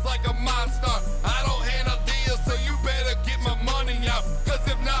bottles like a monster. I don't handle deals, so you better get my money out. Cause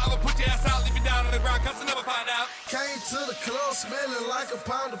if not, I'ma put your ass out, leave you down on the ground, cause you'll never find out. Came to the club smelling like a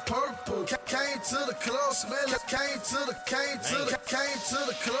pound of purple. Came to the club smelling, came to the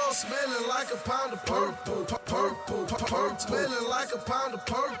club smelling like a pound of purple. Purple, smelling like a pound of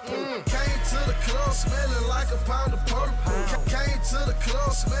purple. Came to the club smelling like a pound of purple. Came to the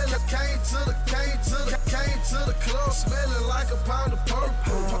club smelling, came to the club smelling like a pound of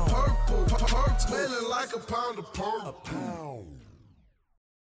purple. Purple, smelling like a pound of purple.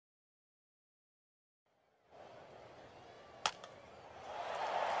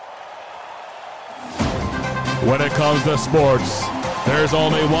 When it comes to sports, there's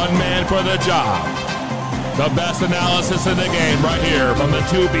only one man for the job. The best analysis in the game right here from the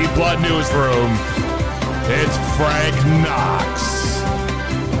 2B Blood Newsroom. It's Frank Knox.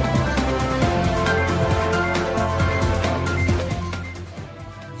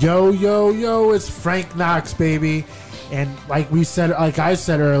 Yo, it's Frank Knox, baby. And like I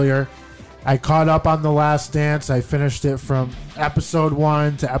said earlier, I caught up on The Last Dance. I finished it from episode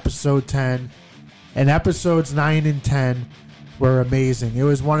 1 to episode 10. And episodes 9 and 10 were amazing. It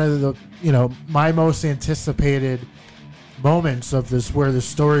was one of the, my most anticipated moments of this, where the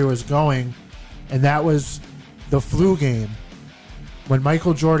story was going. and that was the flu game when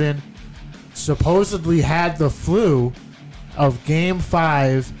Michael Jordan supposedly had the flu of Game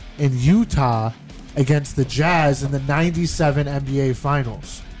 5 in Utah against the Jazz in the 97 NBA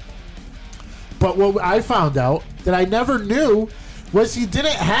Finals. But what I found out that I never knew was he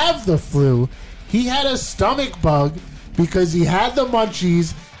didn't have the flu. He had a stomach bug because he had the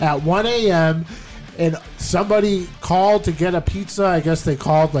munchies at 1 a.m. and somebody called to get a pizza. I guess they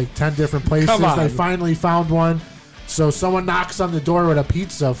called like 10 different places. Come on. They finally found one. So someone knocks on the door with a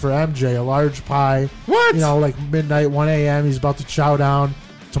pizza for MJ, a large pie. What? You know, like midnight, 1 a.m. He's about to chow down.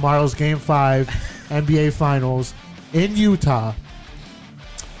 Tomorrow's Game 5, NBA Finals in Utah.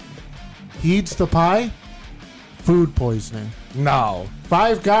 He eats the pie, food poisoning. No.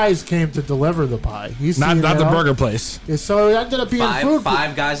 5 guys came to deliver the pie. He's Not the burger place. So it ended up being food.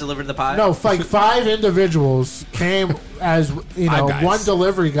 Five guys delivered the pie? No, like 5 individuals came as, you know, 5 guys. one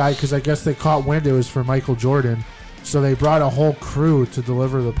delivery guy because I guess they caught wind it was for Michael Jordan. So they brought a whole crew to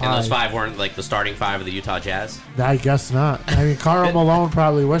deliver the pie. And those 5 weren't like the starting 5 of the Utah Jazz? I guess not. I mean, Karl Malone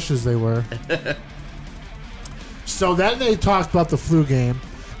probably wishes they were. So then they talked about the flu game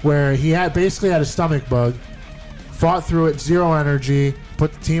where he basically had a stomach bug, fought through it, 0 energy,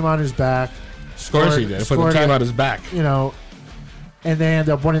 put the team on his back. Of course he did. Put the team on his back. You know, and they end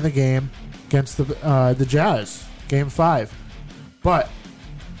up winning the game against the Jazz, Game 5. But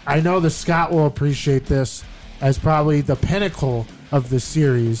I know the Scott will appreciate this as probably the pinnacle of the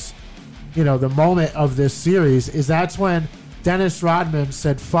series. You know, the moment of this series is that's when Dennis Rodman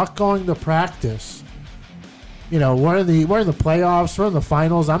said, "Fuck going to practice." You know, we're in the playoffs, we're in the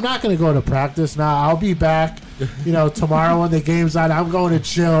finals. I'm not going to go to practice now. I'll be back, you know, tomorrow when the game's on. I'm going to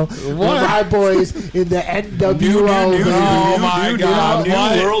chill with my boys in the NWO. Oh my God!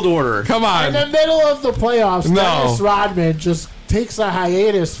 New World Order. Come on. In the middle of the playoffs, No. Dennis Rodman just takes a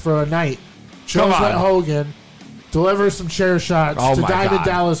hiatus for a night. Chills Come on. with Hogan, delivers some chair shots Oh to my Diamond God.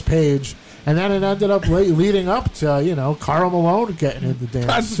 Dallas Page, and then it ended up leading up to, you know, Karl Malone getting in the dance.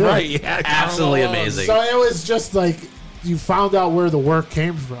 That's too. right. Yeah, Absolutely Karl Malone. amazing. So it was just like you found out where the work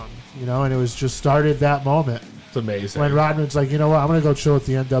came from, you know, and it was just started that moment. It's amazing. When Rodman's like, you know what, I'm going to go chill with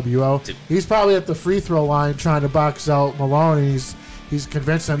the NWO. He's probably at the free throw line trying to box out Malone, and he's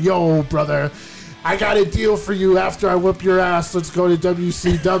convinced him, yo, brother, I got a deal for you after I whip your ass. Let's go to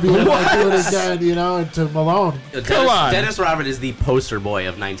WCW and I'll do it again, you know, and to Malone. Dennis Rodman is the poster boy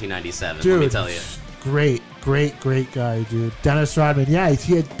of 1997, Dude, let me tell you. Great guy, dude. Dennis Rodman, yeah,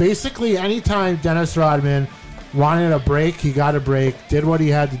 he had basically anytime Dennis Rodman wanted a break, he got a break, did what he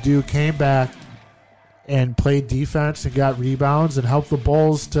had to do, came back and played defense and got rebounds and helped the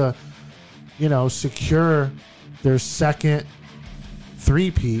Bulls to, you know, secure their second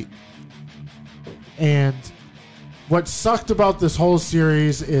three-peat. And what sucked about this whole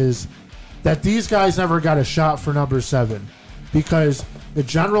series is that these guys never got a shot for number 7 because the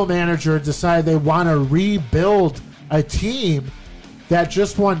general manager decided they want to rebuild a team that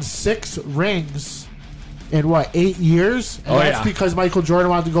just won 6 rings in 8 years? And that's because Michael Jordan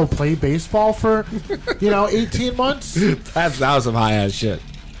wanted to go play baseball for, 18 months? That was some high ass shit.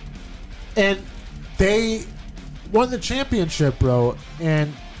 And they won the championship, bro.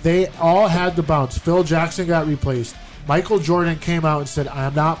 And they all had to bounce. Phil Jackson got replaced. Michael Jordan came out and said,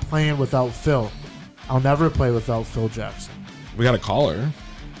 I'm not playing without Phil. I'll never play without Phil Jackson. We got a caller.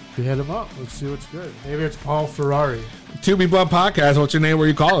 We hit him up. Let's see what's good. Maybe it's Paul Ferrari. 2B Blood Podcast. What's your name? Where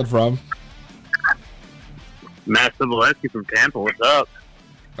you calling from? Matt Soboleski from Tampa. What's up?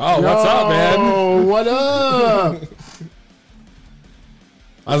 Oh, what's up, man? Oh, what up?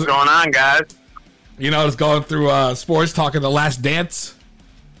 What's going on, guys? You know, it's going through sports talking The Last Dance.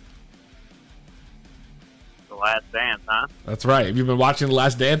 The Last Dance, huh? That's right. Have you been watching The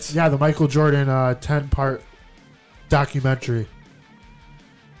Last Dance? Yeah, the Michael Jordan 10-part documentary.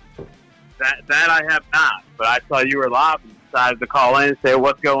 That I have not, but I saw you were live and decided to call in and say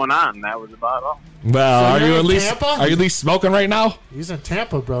what's going on. That was about all. Well, So are you're you in at least Tampa? are you at least smoking right now? He's in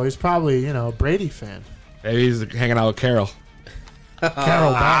Tampa, bro. He's probably, a Brady fan. Maybe he's hanging out with Carol.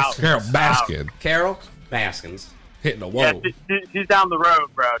 Carol Baskin. Carol Baskin. Carol Baskins. Hitting a Yeah, whoa. she's down the road,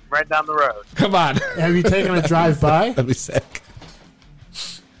 bro. Right down the road. Come on. Have you taken a drive by? That'd be sick.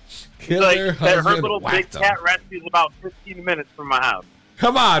 Like, Killer her husband little big whacked him. cat rescue is about 15 minutes from my house.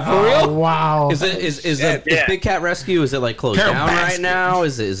 Come on, for Oh, real? wow. Is Yeah. Big Cat Rescue? Is it like closed Carol down right Baskin. now?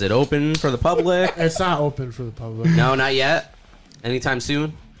 Is it open for the public? It's not open for the public. No, not yet. Anytime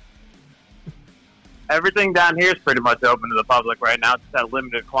soon. Everything down here is pretty much open to the public right now, just at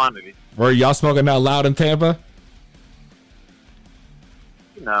limited quantity. Were y'all smoking out loud in Tampa?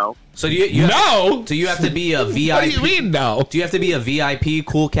 No. So do you No? Do you have to be a VIP? What do you mean no? Do you have to be a VIP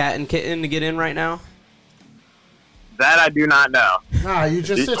cool cat and kitten to get in right now? That I do not know. Nah, you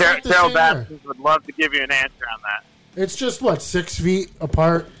just it's like the Carol same there. Baskins would love to give you an answer on that. It's just, 6 feet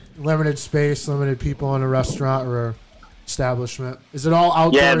apart, limited space, limited people in a restaurant or establishment. Is it all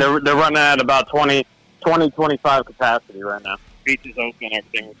outdoor? Yeah, they're running at about 25 capacity right now. Beach is open,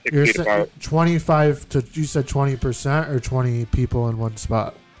 everything 6 You're feet apart. 25 to, you said 20% or 20 people in one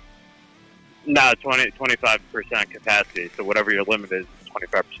spot? No, 25% capacity. So whatever your limit is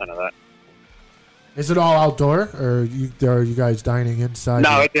 25% of that. Is it all outdoor, or are you guys dining inside?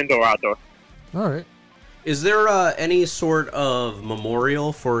 No, it's indoor, outdoor. All right. Is there any sort of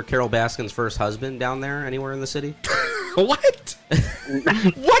memorial for Carol Baskin's first husband down there anywhere in the city? What? What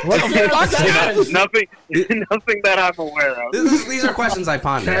the fuck? Nothing that I'm aware of. These are questions I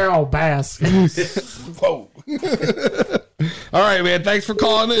ponder. Carol Baskins. Whoa. All right, man. Thanks for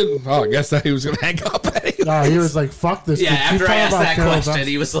calling in. Oh, I guess that he was going to hang up. No, he was like, fuck this. Yeah, Keep after I talking asked about that Carol question, Baskin.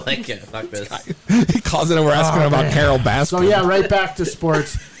 he was like, yeah, fuck this. He calls in and we're asking about man. Carol Baskin. So, yeah, right back to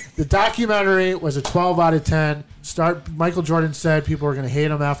sports. The documentary was a 12 out of 10. Michael Jordan said people were going to hate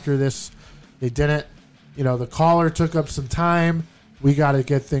him after this. They didn't. You know, the caller took up some time. We got to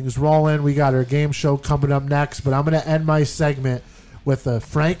get things rolling. We got our game show coming up next. But I'm going to end my segment with a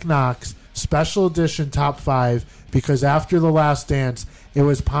Frank Knox special edition top 5 because after The Last Dance, it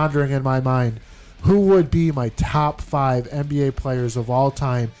was pondering in my mind, who would be my top 5 NBA players of all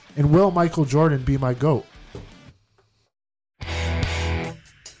time? And will Michael Jordan be my GOAT?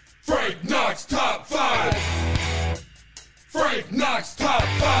 Frank Knox top 5. Frank Knox top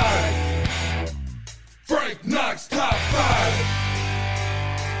 5. Frank Knox top 5.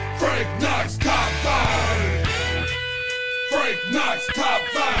 Frank Knox top 5. Frank Knox top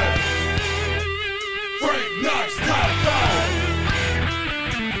 5. Frank Knox top 5.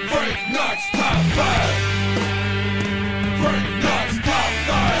 Frank Knox top 5. Frank Knox top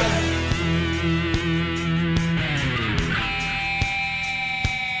 5.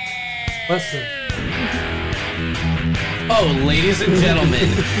 Listen. Oh, ladies and gentlemen.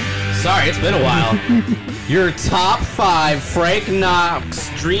 Sorry, it's been a while. Your top 5 Frank Knox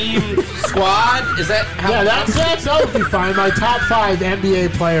Dream Squad? Is that how? Yeah, that would be fine. My top 5 NBA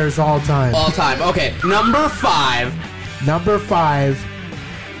players all time. All time. Okay, number 5. Number 5,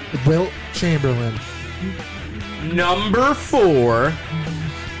 Wilt Chamberlain. Number 4.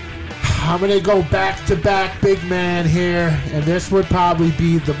 I'm going to go back-to-back big man here, and this would probably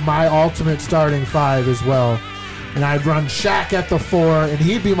be my ultimate starting 5 as well. And I'd run Shaq at the 4, and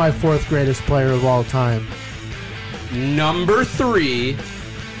he'd be my 4th greatest player of all time. Number 3.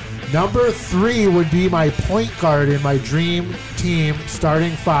 Number 3 would be my point guard in my dream team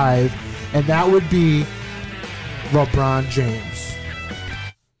starting 5, and that would be LeBron James.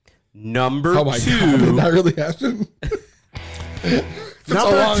 Number 2. Oh my God, did that really happen?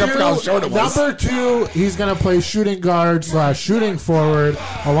 Number 2, he's going to play shooting guard / shooting forward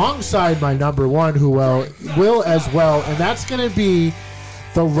alongside my number 1, who will as well, and that's going to be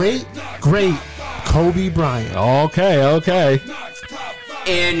the late, great Kobe Bryant. Okay.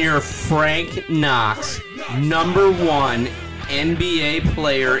 And your Frank Knox number 1 NBA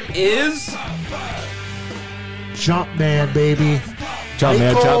player is Jumpman, baby.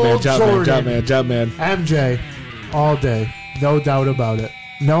 Jumpman. MJ, all day. No doubt about it.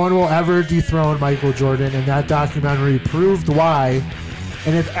 No one will ever dethrone Michael Jordan, and that documentary proved why.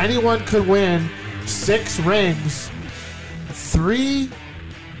 And if anyone could win 6 rings, 3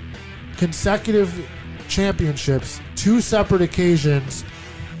 consecutive championships, 2 separate occasions,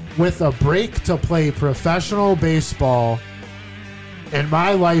 with a break to play professional baseball in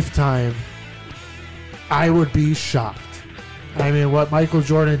my lifetime, I would be shocked. I mean, what Michael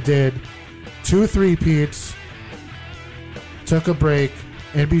Jordan did, 2 3-peats, took a break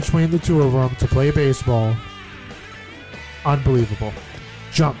in between the 2 of them to play baseball. Unbelievable.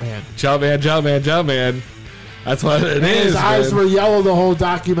 Jumpman. That's what it is. His eyes were yellow the whole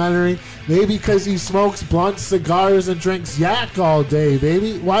documentary. Maybe because he smokes blunt cigars and drinks yak all day,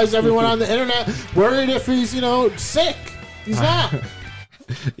 baby. Why is everyone on the internet worried if he's, sick? He's not.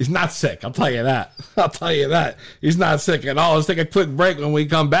 He's not sick. I'll tell you that. He's not sick at all. Let's take a quick break. When we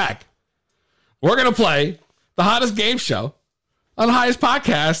come back, we're going to play the hottest game show on the highest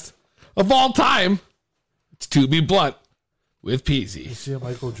podcast of all time. It's To Be Blunt with Peasy. You see a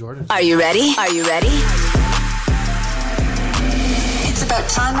Michael Jordan. Are you ready? It's about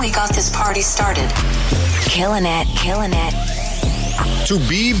time we got this party started. Killing it. To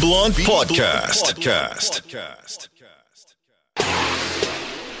Be Blunt Podcast.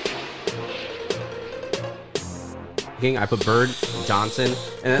 ranking. I put Bird, Johnson,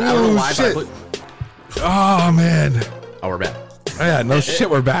 and then I don't know why, but I put. Oh man. Oh, we're back. Yeah, no shit,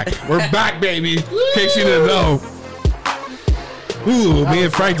 we're back. We're back, baby. In case you didn't know. Ooh, me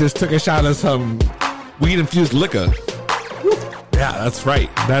and Frank just took a shot of some weed-infused liquor. Yeah, that's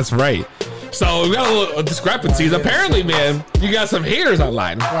right. That's right. So we got a little discrepancies. Apparently, man, you got some haters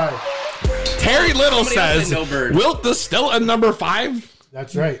online. Right. Terry Little says, no Bird. Wilt is still at number 5?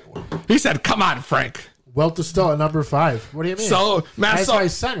 That's right. He said, come on, Frank. Wilt is still at number 5. What do you mean? So That's my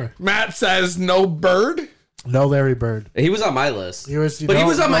center. Matt says no Bird. No Larry Bird. He was on my list. He was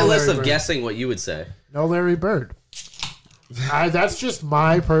on my list Larry of Bird. guessing what you would say. No Larry Bird. That's just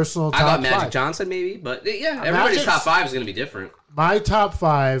my personal top I thought Magic 5. Johnson maybe, but yeah, everybody's top 5 is going to be different. My top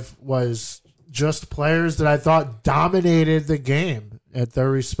 5 was just players that I thought dominated the game at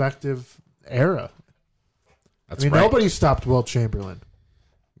their respective era. That's right. Nobody stopped Wilt Chamberlain.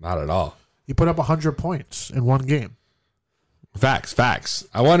 Not at all. He put up 100 points in one game. Facts.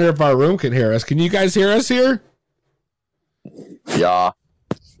 I wonder if our room can hear us. Can you guys hear us here? Yeah.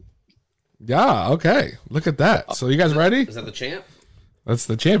 Yeah, okay. Look at that. So you guys ready? Is that the champ? That's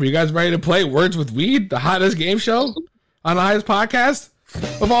the champ. You guys ready to play Words with Weed, the hottest game show on the highest podcast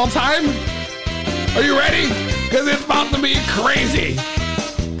of all time? Are you ready? Because it's about to be crazy.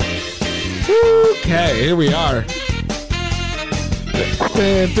 Okay, here we are.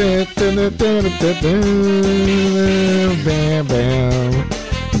 Bam, bam.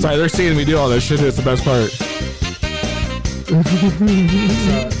 Sorry, they're seeing me do all this shit. It's the best part.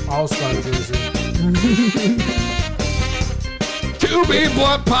 It's all-star jersey. 2B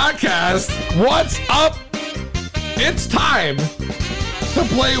Blunt Podcast. What's up? It's time to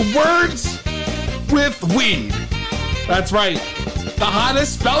play Words with Weed. That's right. The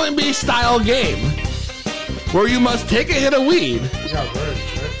hottest spelling bee style game where you must take a hit of weed. Yeah, words,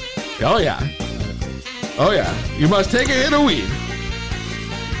 right? Oh, yeah. Oh, yeah. You must take a hit of weed.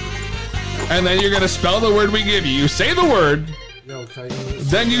 And then you're going to spell the word we give you. You say the word,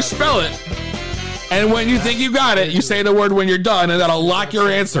 then you spell it. And when you think you got it, you say the word when you're done, and that'll lock your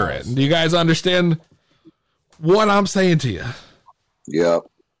answer in. Do you guys understand what I'm saying to you? Yep.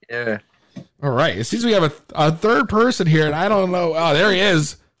 Yeah. All right. It seems we have a third person here, and I don't know. Oh, there he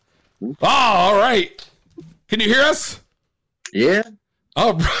is. Oh, all right. Can you hear us? Yeah.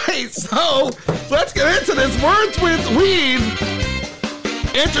 All right. So let's get into this Words with Weed.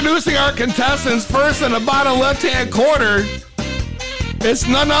 Introducing our contestants first in the bottom left-hand corner. It's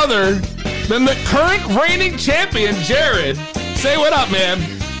none other than the current reigning champion, Jared. Say what up, man.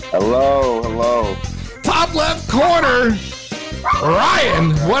 Hello, hello. Top left corner,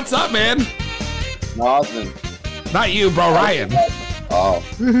 Ryan. What's up, man? Nothing. Not you, bro, Ryan. Oh.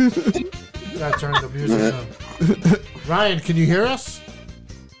 Gotta turn the music down. Ryan, can you hear us?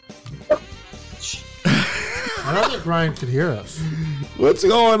 I don't think Ryan could hear us. What's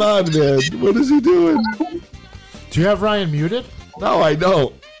going on, man? What is he doing? Do you have Ryan muted? No, I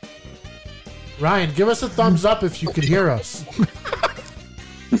don't. Ryan, give us a thumbs up if you could hear us.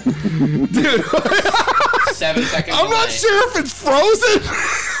 Dude. 7 seconds. I'm not sure if it's frozen.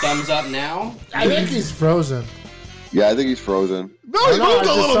 Thumbs up now. I think he's frozen. Yeah, I think he's frozen. No, he moved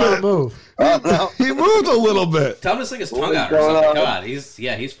a little bit. Move. He moved a little bit. Tell him to stick his tongue out or something. Come on,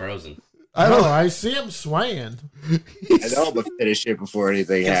 he's frozen. I see him swaying. I know, but finish it before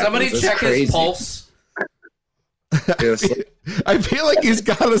anything Can happens. somebody check his pulse? I feel like he's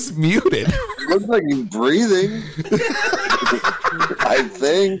got us muted. Looks like he's breathing. I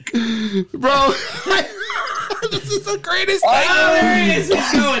think. Bro, this is the greatest thing. Oh, there he is.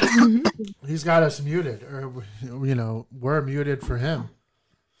 He's going. He's got us muted. Or, we're muted for him.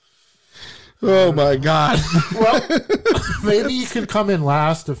 Oh, my God. Well, maybe you can come in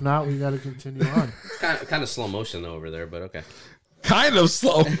last. If not, we got to continue on. Kind of slow motion over there, but okay. Kind of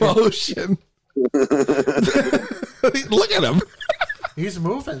slow motion. Look at him. He's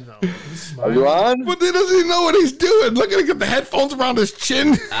moving, though. He's smiling. Are you on? But he doesn't even know what he's doing. Look at him, get the headphones around his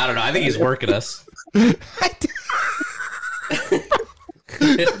chin. I don't know. I think he's working us.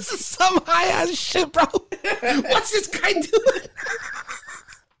 This is some high-ass shit, bro. What's this guy doing?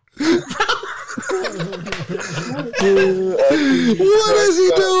 What is he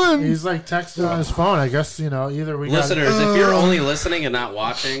doing? He's like texting on his phone. I guess, either we Listeners, if you're only listening and not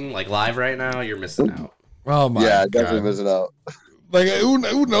watching, like live right now, you're missing out. Oh, my God. Yeah, definitely missing out. Like, who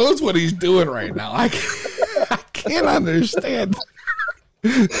knows what he's doing right now? I can't understand.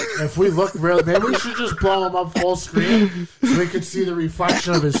 If we look real, maybe we should just blow him up full screen so we could see the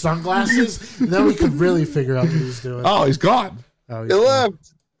reflection of his sunglasses, and then we could really figure out what he's doing. Oh, he's gone. Oh, He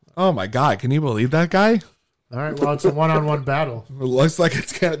left. Oh, my God. Can you believe that guy? All right, well, it's a one-on-one battle. It looks like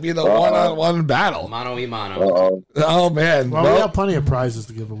it's going to be the one-on-one battle. Mano y mano. Oh, man. Well, we have plenty of prizes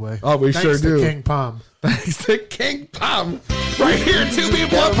to give away. Oh, we Thanks sure to do. King Palm. Thanks to King Palm. Right here, 2B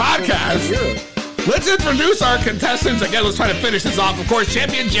Blood Podcast. Let's introduce our contestants. Again, let's try to finish this off. Of course,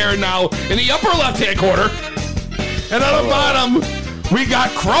 champion Jared now in the upper left-hand corner. And on the bottom, we got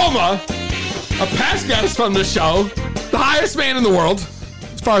Chroma, a past guest from the show, the highest man in the world,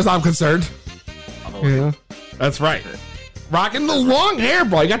 as far as I'm concerned. Yeah, that's right. Rocking the long hair,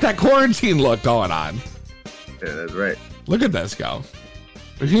 bro. You got that quarantine look going on. Yeah, that's right. Look at this go.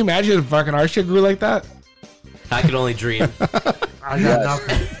 Can you imagine if fucking our shit grew like that? I could only dream. I got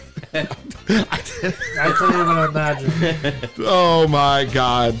nothing. I couldn't even imagine. Oh my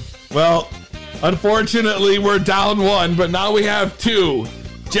God. Well, unfortunately, we're down one, but now we have two.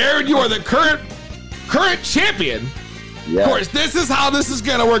 Jared, you are the current champion. Yeah. Of course, this is how this is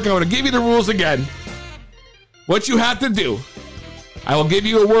gonna work. I'm gonna give you the rules again. What you have to do, I will give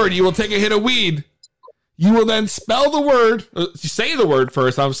you a word. You will take a hit of weed. You will then spell the word, say the word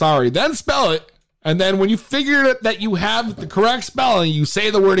first, I'm sorry, then spell it. And then when you figure that you have the correct spelling, you say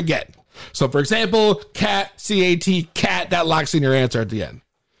the word again. So, for example, cat, C-A-T, cat, that locks in your answer at the end.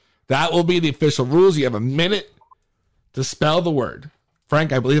 That will be the official rules. You have a minute to spell the word.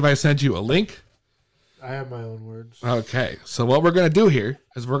 Frank, I believe I sent you a link. I have my own words. Okay, so what we're going to do here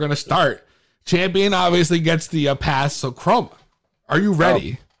is we're going to start. Champion obviously gets the pass, so Chroma, are you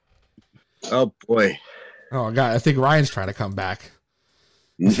ready? Oh, boy. Oh, God, I think Ryan's trying to come back.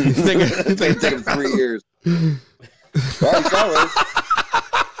 It's taken 3 years.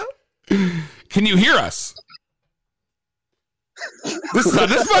 Can you hear us?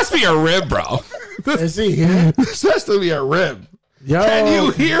 This must be a rib, bro. Is he here? This has to be a rib. Yo. Can you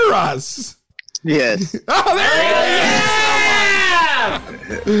hear us? Yes. Oh, there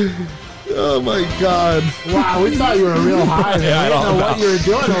he is! Oh, my God. Wow, we thought you were real high there. Yeah, I didn't know what you were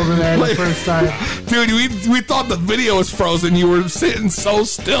doing over there the first time. Dude, we thought the video was frozen. You were sitting so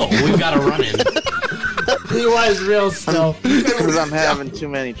still. We've got to run in. He was real still. Because I'm having too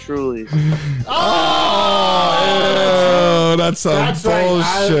many Trulies. Oh, that's some That's right.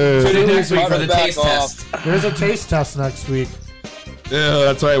 bullshit. Tune in next week for the taste test. There's a taste test next week. Yeah,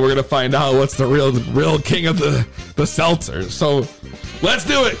 that's right. We're gonna find out what's the real king of the seltzer. So let's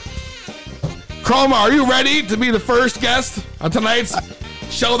do it. Chroma, are you ready to be the first guest on tonight's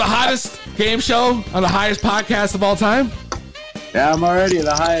show, the hottest game show on the highest podcast of all time? Yeah, I'm already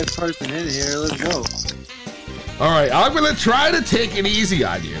the highest person in here. Let's go. All right, I'm gonna try to take it easy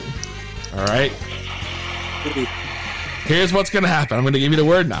on you. All right. Here's what's gonna happen. I'm gonna give you the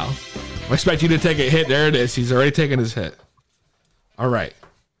word now. I expect you to take a hit. There it is. He's already taken his hit. All right.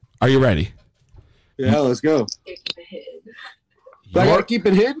 Are you ready? Yeah, let's go. Do I gotta keep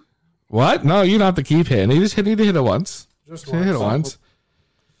it hidden? What? No, you don't have to keep hitting. You just need to hit it once. Just hit it once.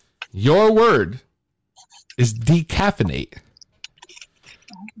 Your word is decaffeinate.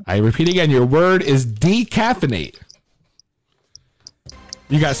 I repeat again, your word is decaffeinate.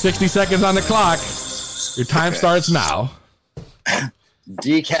 You got 60 seconds on the clock. Your time starts now.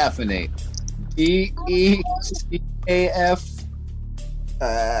 Decaffeinate.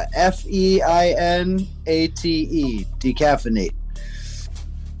 F-E-I-N-A-T-E. Decaffeinate.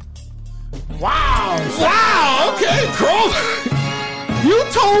 Wow! Wow! Okay, Crow. You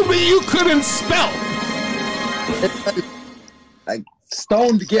told me you couldn't spell. I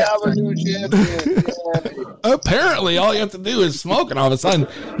stoned Gavin, new champion. Apparently, all you have to do is smoke, and all of a sudden,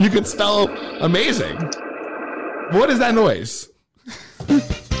 you can spell amazing. What is that noise?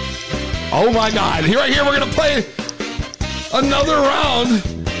 Oh my God! Right here, we're gonna play another round.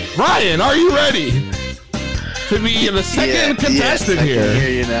 Ryan, are you ready to be the second contestant here? I can hear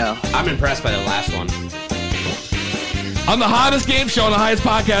you now. I'm impressed by the last one. On the hottest game show on the highest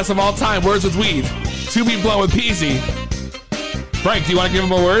podcast of all time, Words with Weed, To Be Blown with Peasy. Frank, do you want to give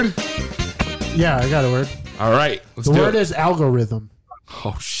him a word? Yeah, I got a word. All right, let's The do word it. is algorithm.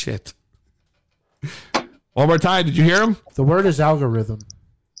 Oh shit! One more time. Did you hear him? The word is algorithm.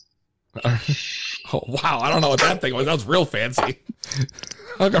 Oh wow! I don't know what that thing was. That was real fancy.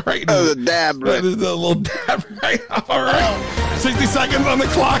 Okay, right. That was a dab, right? That is a little dab, right? All right. 60 seconds on the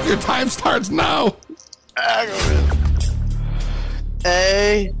clock. Your time starts now. Algorithm.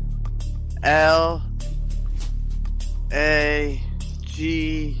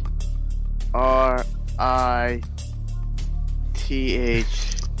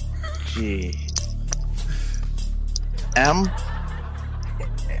 M?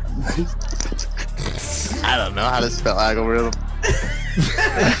 I don't know how to spell algorithm.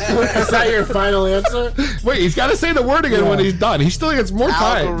 Is that your final answer? Wait, he's got to say the word again when he's done. He still gets more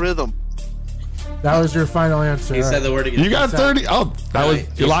time. Algorithm. That was your final answer. He said the word again. You got 30. Oh, that was.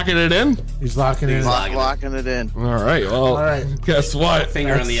 You locking it in? He's locking it in. Locking it in. All right. Well, All right. guess what?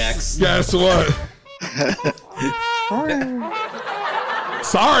 Finger on the X. Guess what?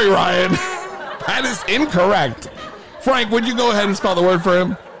 Sorry, Ryan. That is incorrect. Frank, would you go ahead and spell the word for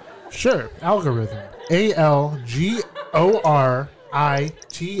him? Sure. Algorithm. ALGORITHM.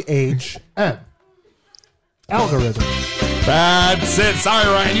 Algorithm. That's it. Sorry,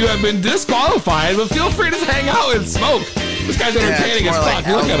 Ryan. You have been disqualified, but feel free to hang out and smoke. This guy's entertaining as fuck.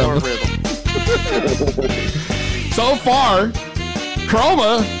 Look at him. So far,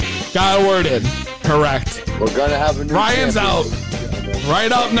 Chroma got a word in. Correct. We're going to have a new Ryan's out. champion.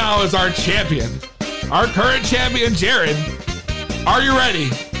 Right up now is our champion. Our current champion, Jared. Are you ready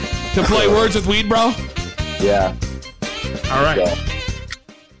to play Words with Weed, bro? Yeah. All right.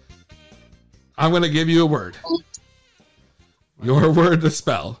 I'm going to give you a word. Your word to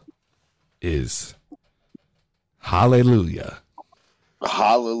spell is hallelujah.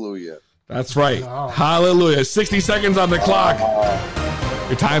 Hallelujah. That's right. Hallelujah. 60 seconds on the clock.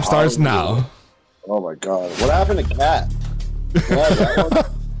 Your time starts now. Oh my God. What happened to Cat?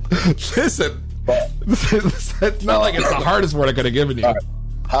 Listen, it's not like it's the hardest word I could have given you. Right.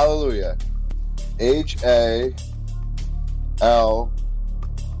 Hallelujah. HALLILUIA.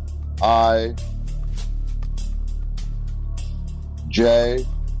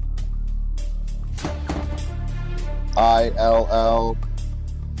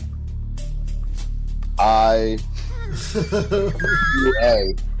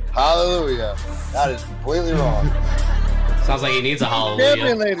 Hallelujah. That is completely wrong. Sounds like he needs a hallelujah.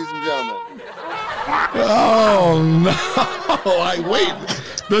 Champion, ladies and gentlemen. Oh no! Wait.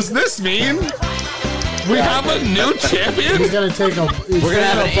 Does this mean we have a new champion? He's gonna take a. We're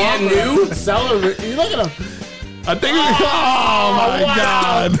gonna have an new celebrate. Look at him. I think. Oh my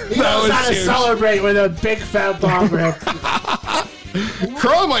God! He knows how to celebrate with a big fat bomb rip.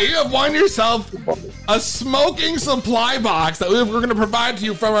 Chroma, you have won yourself a smoking supply box that we're going to provide to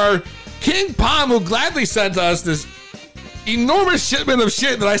you from our King Palm, who gladly sent us this enormous shipment of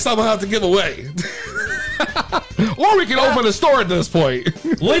shit that I somehow have to give away. Or we can open a store at this point.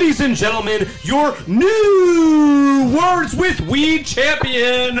 Ladies and gentlemen, your new Words with Weed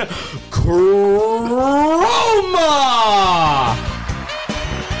champion, Chroma!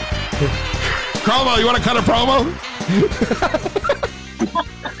 Chroma, you want to cut a promo?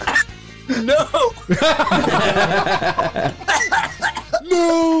 No!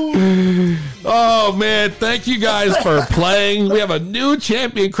 No! Oh man, thank you guys for playing. We have a new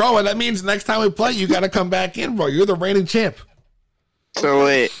champion, Chroma. That means next time we play, you got to come back in, bro. You're the reigning champ. So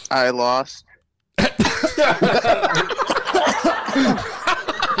wait, I lost.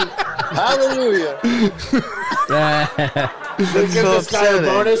 Hallelujah. Give this guy a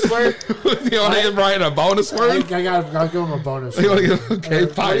bonus word. You want to give Ryan a bonus word? I'll give him a bonus You word. wanna give, okay,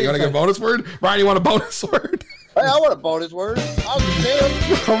 fine. You want to give a bonus word? Ryan, you want a bonus word? Hey, I want a bonus word. I'll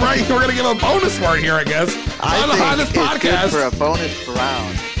give All right, we're going to give a bonus word here, I guess. On the hottest podcast. For a bonus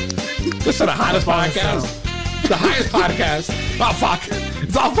round. This is the hottest podcast. The highest podcast. Oh, fuck.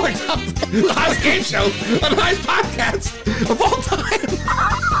 It's all fucked up. The hottest game show. The highest podcast of all time.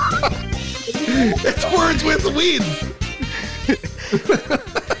 It's Words with Weed.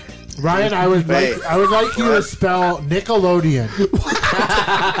 Ryan, I would like you to spell Nickelodeon.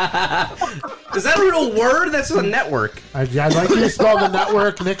 Is that a real word? That's a network. I'd like you to spell the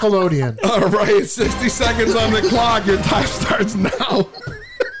network Nickelodeon. All right, 60 seconds on the clock. Your time starts now.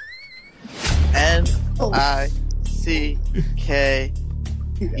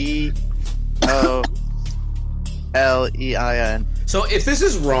 NICKEOLEIN. So if this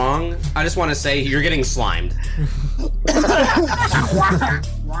is wrong, I just want to say you're getting slimed. He didn't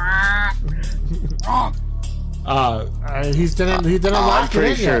I'm lock it pretty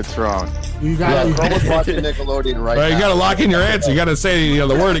in sure yet. it's wrong. You got Chroma's watching Nickelodeon right All right, now. you got to lock in your answer. You got to say the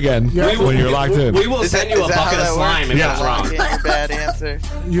word again when you're locked in. We will send you a bucket of slime if it's wrong. Bad answer.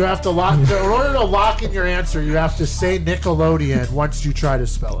 You have to lock. In order to lock in your answer, you have to say Nickelodeon once you try to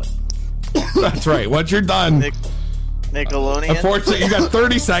spell it. That's right. Once you're done. Nickelodeon. Unfortunately, you got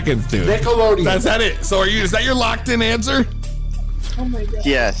 30 seconds, dude. Nickelodeon. That's that it. So is that your locked in answer? Oh my God.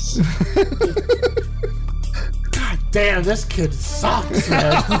 Yes. God damn, this kid sucks,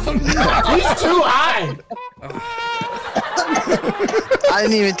 man. He's too high. I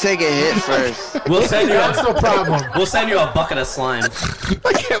didn't even take a hit first. We'll send you. That's no problem. We'll send you a bucket of slime.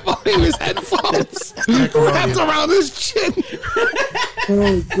 I can't believe his headphones wrapped around his chin.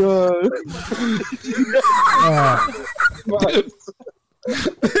 Oh, God. Dude,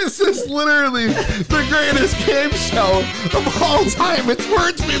 this is literally the greatest game show of all time. It's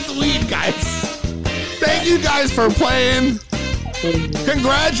Words with Weed, guys. Thank you guys for playing.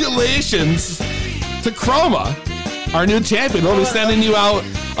 Congratulations to Chroma, our new champion. We'll be sending you out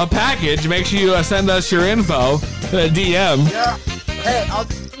a package. Make sure you send us your info in a DM. Yeah. Hey, I'll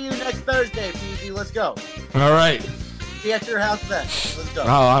see you next Thursday, PZ. Let's go. All right. Be at your house then. Let's go. Oh,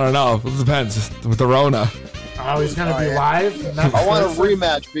 I don't know. It depends with the Rona. Oh, he's going to be live? I want a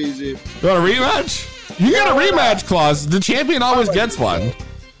rematch, PZ. You want a rematch? You got a rematch clause. The champion always gets one.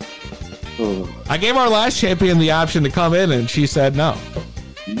 I gave our last champion the option to come in, and she said no.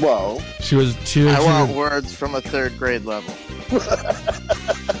 Whoa. I want words from a 3rd grade level.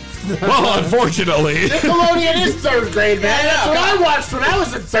 Well, unfortunately. Nickelodeon is 3rd grade, man. That's what I watched when I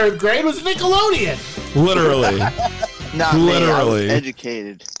was in 3rd grade, was Nickelodeon. Literally. Not Literally. me, I was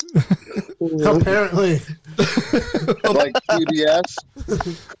educated. Apparently. Like PBS.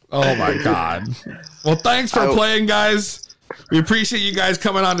 Oh, my God. Well, thanks for playing, guys. We appreciate you guys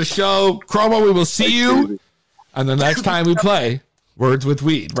coming on the show. Chroma, we will see you. And the next time we play Words with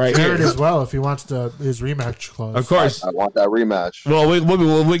Weed, right here. Jared as well, if he wants his rematch clause. Of course. I want that rematch. Well,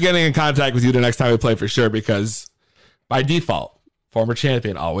 we'll be getting in contact with you the next time we play for sure, because by default, former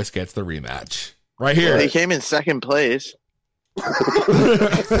champion always gets the rematch. Right here. He came in 2nd place.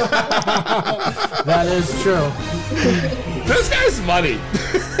 That is true. This guy's money.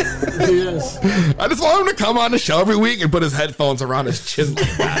 He is. I just want him to come on the show every week and put his headphones around his chin like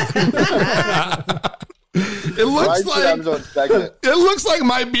that. It looks like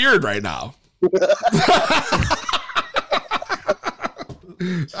my beard right now.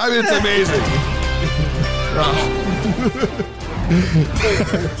 I mean, it's amazing.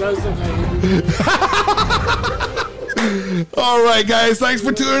 All right, guys. Thanks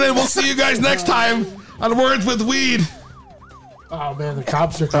for tuning in. We'll see you guys next time on Words with Weed. Oh, man, the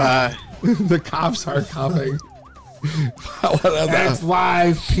cops are coming. The cops are coming. That's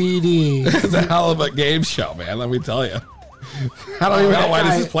live PD. It's a hell of a game show, man. Let me tell you. I don't even know why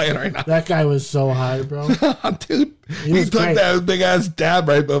this is playing right now. That guy was so high, bro. Dude, he took that big ass dab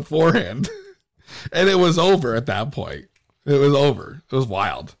right beforehand. And it was over at that point. It was over. It was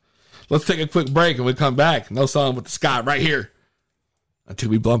wild. Let's take a quick break and we come back. No Selling with the Scott right here on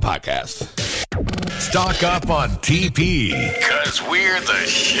 2B Blunt Podcast. Stock up on TP, cause we're the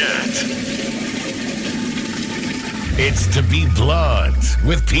shit. It's To Be Blunt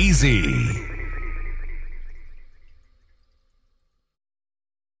with PZ.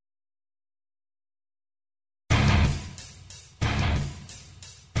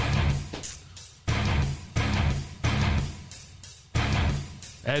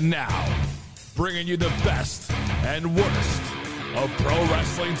 And now, bringing you the best and worst of pro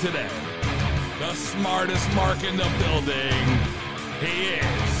wrestling today. The smartest mark in the building. He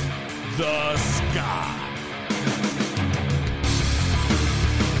is the Scott.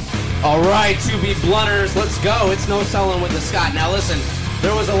 All right, 2B Blunters, let's go. It's No Selling with the Scott. Now listen,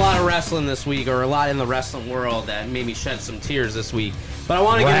 there was a lot of wrestling this week, or a lot in the wrestling world that made me shed some tears this week. But I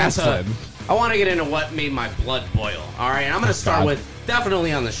want to get into what made my blood boil. All right, and I'm going to start with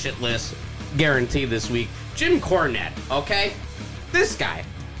definitely on the shit list, guaranteed this week, Jim Cornette. Okay, this guy.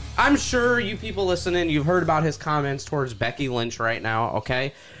 I'm sure you people listening, you've heard about his comments towards Becky Lynch right now.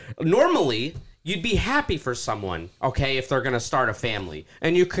 Okay, normally you'd be happy for someone, okay, if they're going to start a family,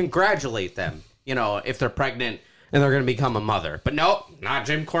 and you congratulate them, you know, if they're pregnant and they're going to become a mother. But nope, not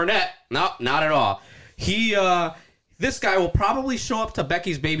Jim Cornette. Nope, not at all. This guy will probably show up to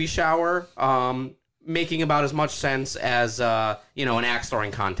Becky's baby shower, making about as much sense as, an axe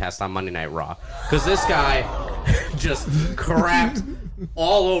throwing contest on Monday Night Raw. Because this guy just crapped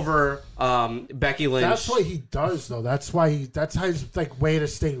all over Becky Lynch. That's what he does, though. That's how his way to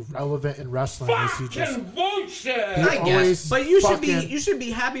stay relevant in wrestling. Is he just bullshit. I guess, but you should be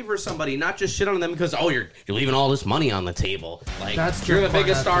happy for somebody, not just shit on them because you're leaving all this money on the table. Like you're the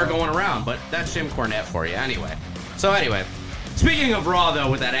biggest star going around. But that's Jim Cornette for you, anyway. So anyway, speaking of Raw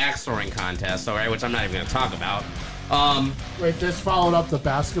though, with that axe throwing contest, all right, which I'm not even going to talk about. Wait, this followed up the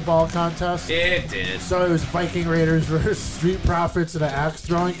basketball contest? It did. So it was Viking Raiders versus Street Profits in an axe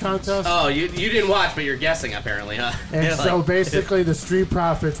throwing contest? Oh, you didn't watch, but you're guessing apparently, huh? And so basically the Street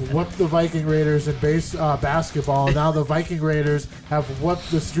Profits whooped the Viking Raiders in basketball, and now the Viking Raiders have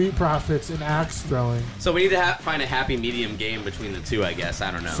whooped the Street Profits in axe throwing. So we need to find a happy medium game between the two, I guess. I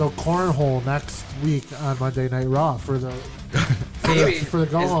don't know. So cornhole next week on Monday Night Raw for the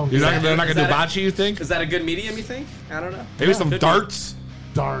go home. They're not gonna do bocce, you think? Is that a good medium, you think? I don't know. Maybe some darts.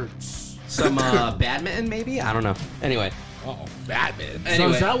 Some badminton, maybe? I don't know. Anyway. Badminton. So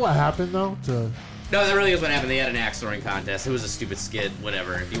is that what happened though? No, that really is what happened. They had an axe throwing contest. It was a stupid skit.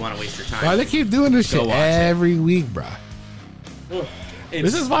 Whatever. If you want to waste your time, Why they keep doing this shit every week, bro?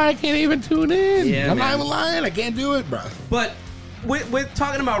 This is why I can't even tune in. Yeah, I'm man. not even lying. I can't do it, bro. But with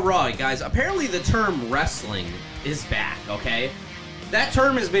talking about Raw, guys, apparently the term wrestling is back, okay? That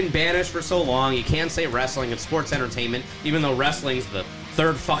term has been banished for so long. You can't say wrestling. It's sports entertainment, even though wrestling's the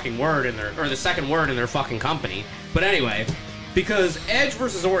third fucking word in their, or the second word in their fucking company. But anyway, because Edge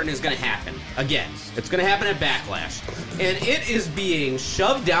versus Orton is going to happen again. It's going to happen at Backlash. And it is being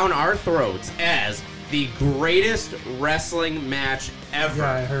shoved down our throats as the greatest wrestling match ever.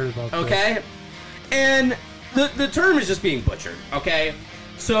 Yeah, I heard about this. Okay? And the term is just being butchered, okay?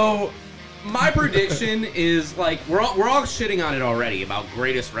 So my prediction is, like, we're all shitting on it already about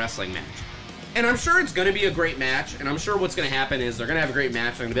greatest wrestling match. And I'm sure it's going to be a great match, and I'm sure what's going to happen is they're going to have a great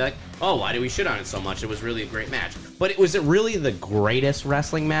match. They're going to be like, oh, why did we shit on it so much? It was really a great match. But was it really the greatest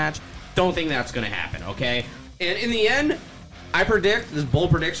wrestling match? Don't think that's going to happen, okay? And in the end, I predict, this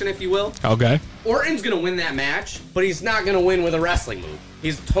bold prediction, if you will, Okay. Orton's going to win that match, but he's not going to win with a wrestling move.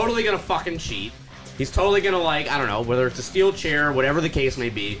 He's totally going to fucking cheat. He's totally going to, like, I don't know, whether it's a steel chair, whatever the case may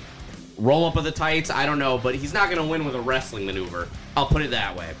be, roll up of the tights, I don't know, but he's not going to win with a wrestling maneuver. I'll put it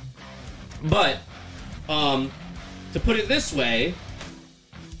that way. But, to put it this way,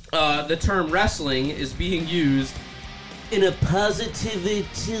 the term wrestling is being used in a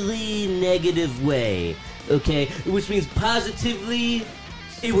positively negative way, okay? Which means positively,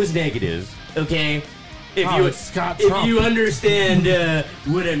 it was negative, okay? If you understand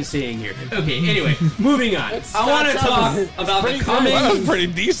what I'm saying here. Okay, anyway, moving on. I want to talk about the coming... That was pretty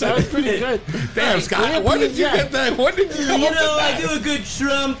decent. That was pretty good. Damn, Scott, when did you get that? When did you come up with that? I do a good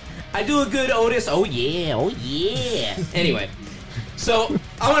Trump. I do a good Otis. Oh, yeah. Anyway, so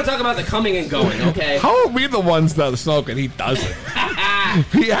I want to talk about the coming and going, okay? How are we the ones that smoke and he doesn't?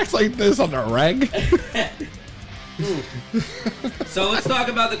 He acts like this on the reg. So let's talk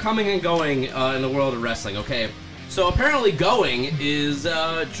about the coming and going in the world of wrestling, okay? So apparently going is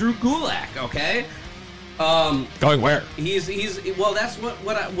Drew Gulak, okay? Going where? He's well, that's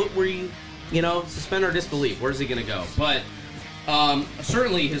what we, suspend our disbelief. Where's he gonna go? But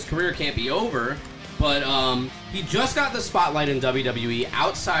certainly his career can't be over. But he just got the spotlight in WWE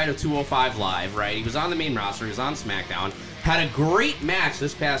outside of 205 Live, right? He was on the main roster. He was on SmackDown. Had a great match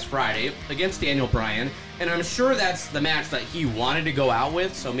this past Friday against Daniel Bryan. And I'm sure that's the match that he wanted to go out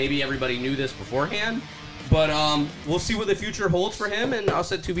with. So maybe everybody knew this beforehand. But we'll see what the future holds for him. And I'll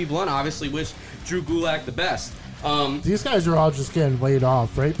say, to be blunt, obviously wish Drew Gulak the best. These guys are all just getting laid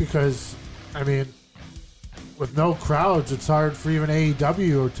off, right? Because, I mean, with no crowds, it's hard for even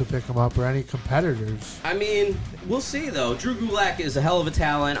AEW to pick them up or any competitors. I mean, we'll see, though. Drew Gulak is a hell of a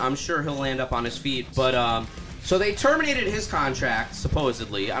talent. I'm sure he'll land up on his feet. But, so they terminated his contract,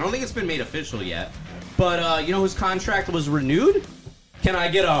 supposedly. I don't think it's been made official yet. But, his contract was renewed? Can I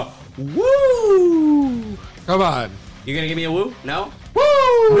get a woo? Come on. You're going to give me a woo? No?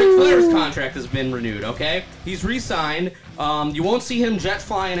 Woo! Ric Flair's contract has been renewed, okay? He's re-signed. You won't see him jet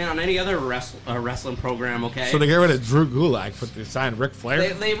flying on any other wrestling program, okay? So they get rid of Drew Gulak, but they signed Ric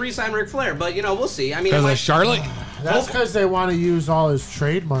Flair? They re-signed Ric Flair, but, we'll see. I mean, because of Charlotte? That's because they want to use all his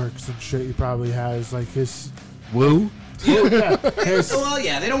trademarks and shit he probably has, like his... Woo? Yeah. Well,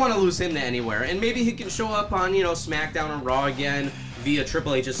 yeah, they don't want to lose him to anywhere. And maybe he can show up on, SmackDown or Raw again via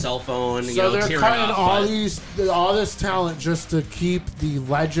Triple H's cell phone. So they're cutting all this talent just to keep the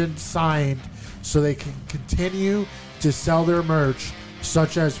legend signed so they can continue to sell their merch,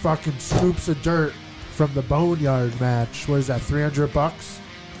 such as fucking scoops of dirt from the Boneyard match. What is that, $300?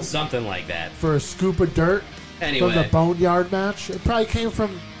 Something like that. For a scoop of dirt anyway. From the Boneyard match? It probably came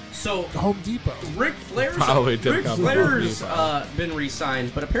from Home Depot. Ric Flair's been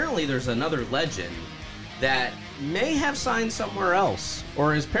re-signed, but apparently there's another legend that may have signed somewhere else,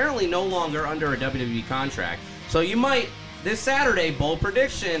 or is apparently no longer under a WWE contract. So you might, this Saturday, bold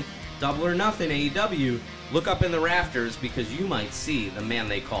prediction, Double or Nothing AEW, look up in the rafters because you might see the man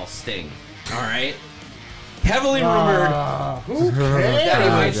they call Sting. All right? Heavily rumored Who cares? that he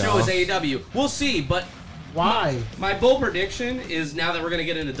might show his AEW. We'll see, but why? My bold prediction is, now that we're going to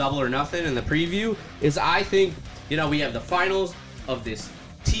get into Double or Nothing in the preview, is I think, we have the finals of this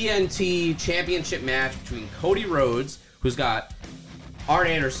TNT championship match between Cody Rhodes, who's got Arn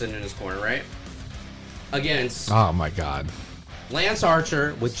Anderson in his corner, right? Against... Oh, my God. Lance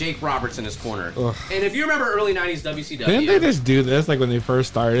Archer with Jake Roberts in his corner. Ugh. And if you remember early 90s WCW... Didn't they just do this, like, when they first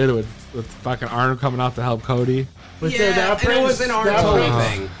started with fucking Arn coming out to help Cody? But yeah, and it was an Arn Cody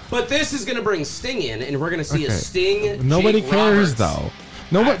thing. But this is going to bring Sting in, and we're going to see a Sting, Nobody Jake cares, Roberts.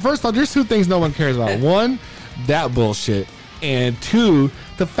 though. First of all, there's two things no one cares about. One, that bullshit. And two,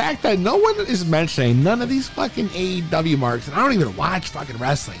 the fact that no one is mentioning none of these fucking AEW marks, and I don't even watch fucking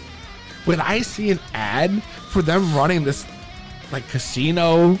wrestling. When I see an ad for them running this like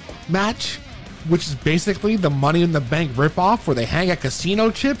casino match, which is basically the Money in the Bank ripoff, where they hang a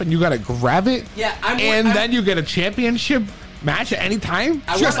casino chip and you gotta grab it. Yeah, then you get a championship match at any time,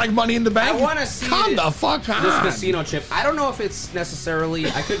 like Money in the Bank. I want to see Come the fuck on. This casino chip. I don't know if it's necessarily.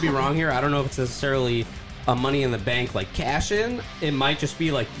 I could be wrong here. I don't know if it's necessarily a Money in the Bank like cash in. It might just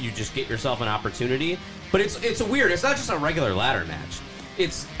be like you just get yourself an opportunity. But it's a weird. It's not just a regular ladder match.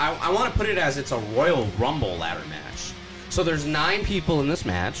 It's I want to put it as it's a Royal Rumble ladder match. So there's 9 people in this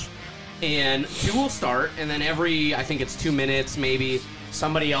match, and 2 will start, and then every I think it's 2 minutes maybe.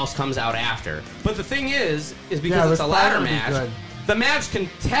 Somebody else comes out after. But the thing is because it's a ladder match, the match can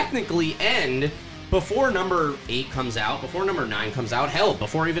technically end before number 8 comes out, before number 9 comes out, hell,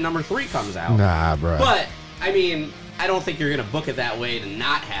 before even number 3 comes out. Nah, bro. But, I mean, I don't think you're going to book it that way to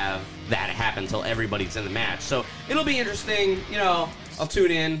not have that happen until everybody's in the match. So, it'll be interesting. You know, I'll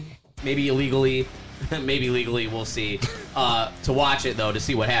tune in, maybe illegally. Maybe legally, we'll see. To watch it, though, to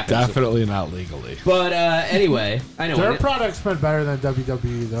see what happens. Definitely not legally. But anyway, I know their product's been better than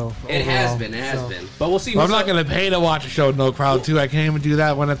WWE, though. It has been. But we'll see. Well, I'm not going to pay to watch a show with no crowd, too. I can't even do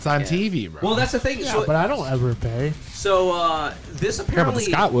that when it's on TV, bro. Well, that's the thing. Yeah, So, but I don't ever pay. So this apparently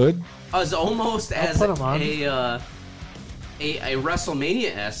Scott would. is almost I'll as put 'em on. a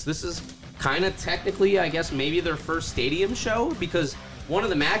WrestleMania-esque. This is kind of technically, I guess, maybe their first stadium show, because one of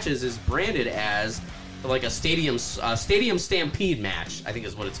the matches is branded as like a stadium stampede match, I think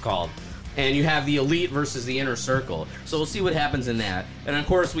is what it's called. And you have the Elite versus the Inner Circle. So we'll see what happens in that. And of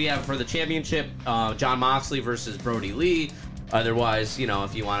course, we have for the championship, Jon Moxley versus Brody Lee. Otherwise, you know,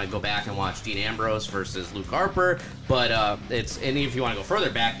 if you want to go back and watch Dean Ambrose versus Luke Harper, but and if you want to go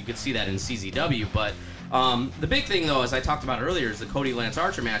further back, you could see that in CZW. But the big thing, though, as I talked about earlier, is the Cody Lance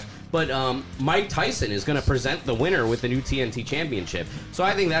Archer match. But Mike Tyson is going to present the winner with the new TNT Championship. So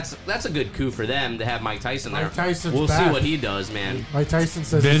I think that's a good coup for them to have Mike Tyson there. Mike Tyson's we'll back. see what he does, man. Mike Tyson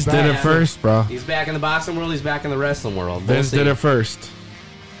says Vince he's back. did it first, bro. He's back in the boxing world. He's back in the wrestling world. We'll Vince see. did it first.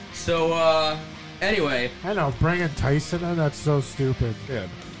 So anyway, I know, bringing Tyson in, that's so stupid. Yeah.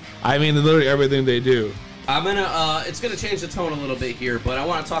 I mean, literally everything they do. I'm gonna it's gonna change the tone a little bit here, but I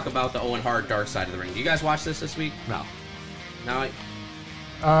want to talk about the Owen Hart Dark Side of the Ring. Do you guys watch this week? No. No.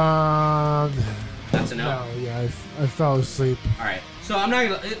 That's a no. No, yeah, I fell asleep. All right. So I'm not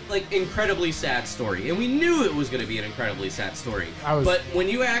gonna like incredibly sad story, and we knew it was gonna be an incredibly sad story. But when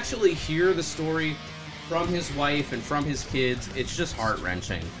you actually hear the story from his wife and from his kids, it's just heart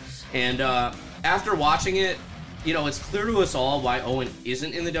wrenching. And after watching it, you know, it's clear to us all why Owen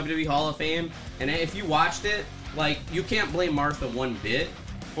isn't in the WWE Hall of Fame. And if you watched it, like, you can't blame Martha one bit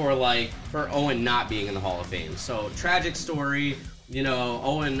for Owen not being in the Hall of Fame. So tragic story. You know,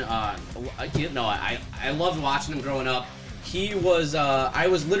 Owen. I loved watching him growing up. He was. I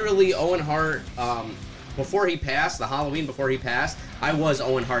was literally Owen Hart. Before he passed, the Halloween before he passed, I was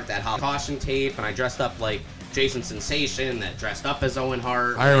Owen Hart that caution tape, and I dressed up like Jason Sensation, that dressed up as Owen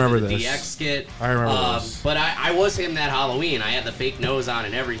Hart. I remember the this. DX skit. I remember this. But I was him that Halloween. I had the fake nose on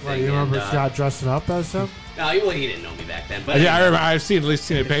and everything. Well, you remember Scott dressing up as him? No, he didn't know me back then. But Yeah, I remember. I've at least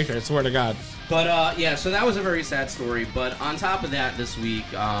seen a picture. I swear to God. But yeah, so that was a very sad story. But on top of that, this week,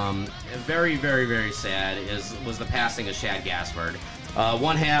 very, very, very sad was the passing of Shad Gaspard,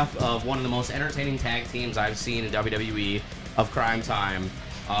 one half of one of the most entertaining tag teams I've seen in WWE of Crime Time.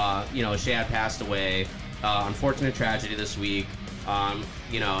 You know, Shad passed away. Unfortunate tragedy this week.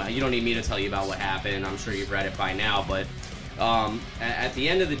 You know, you don't need me to tell you about what happened. I'm sure you've read it by now. But at the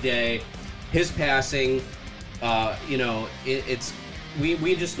end of the day, his passing, you know,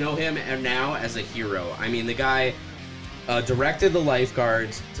 we just know him now as a hero. I mean, the guy directed the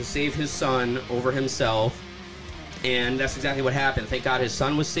lifeguards to save his son over himself, and that's exactly what happened. Thank God his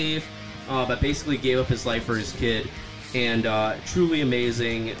son was safe, but basically gave up his life for his kid. And truly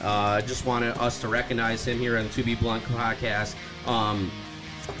amazing. Just wanted us to recognize him here on the To Be Blunt podcast.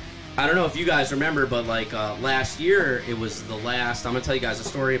 I don't know if you guys remember, but like last year, it was the last. I'm gonna tell you guys a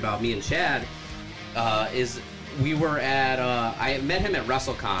story about me and Chad. We were at I met him at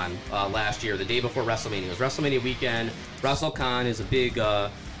WrestleCon last year, the day before WrestleMania. It was WrestleMania weekend. WrestleCon is a big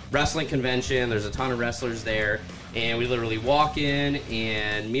wrestling convention. There's a ton of wrestlers there. And we literally walk in,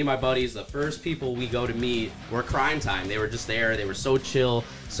 and me and my buddies, the first people we go to meet were Crime Time. They were just there. They were so chill,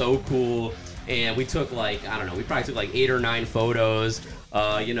 so cool. And we took like, I don't know, we probably took like 8 or 9 photos,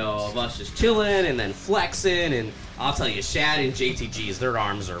 you know, of us just chilling and then flexing. And I'll tell you, Shad and JTG's, their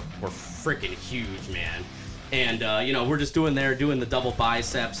arms were freaking huge, man. And, you know, we're just doing the double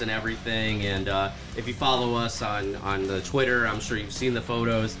biceps and everything. And if you follow us on the Twitter, I'm sure you've seen the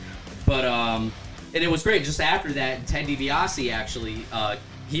photos. But, and it was great. Just after that, Ted DiBiase actually,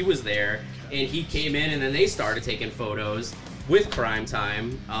 he was there, and he came in, and then they started taking photos. with Crime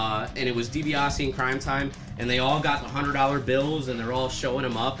Time, and it was DiBiase and Crime Time, and they all got the $100 bills, and they're all showing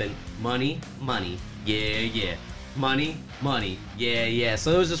them up, and money, yeah, money, yeah.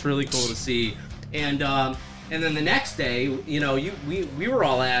 So it was just really cool to see, and then the next day, you know, we were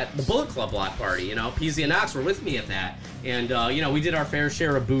all at the Bullet Club block party. You know, PZ and Knox were with me at that, and you know, we did our fair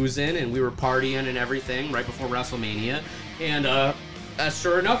share of boozing, and we were partying and everything right before WrestleMania, and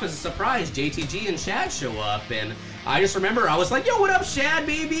sure enough, as a surprise, JTG and Shad show up, and I just remember I was like, "Yo, what up, Shad,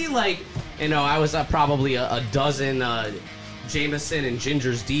 baby?" Like, you know, I was probably a dozen Jameson and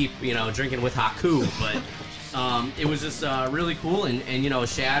gingers deep, you know, drinking with Haku, but it was just really cool, and you know,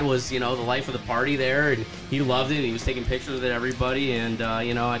 Shad was, you know, the life of the party there, and he loved it, and he was taking pictures with everybody, and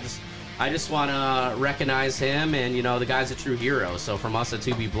you know, I just want to recognize him, and you know, the guy's a true hero. So from us at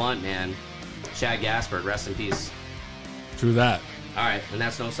To Be Blunt, man, Shad Gaspard, rest in peace. True that. All right, and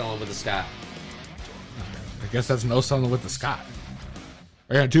that's No Selling with the Scott. I guess that's No Selling with the Scott.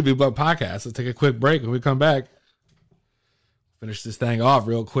 We're on 2B Blunt Podcast. Let's take a quick break. When we come back, finish this thing off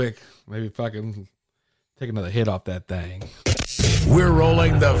real quick. Maybe fucking take another hit off that thing. We're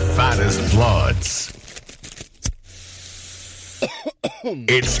rolling the fattest bloods.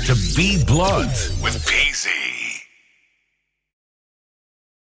 It's To Be Blunt with PZ.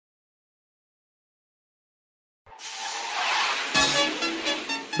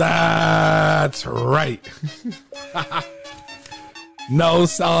 That's right. No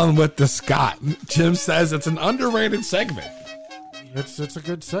Selling with the Scott. Jim says it's an underrated segment. It's a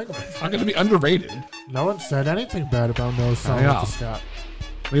good segment. It's not going to be underrated. No one said anything bad about No Selling with the Scott.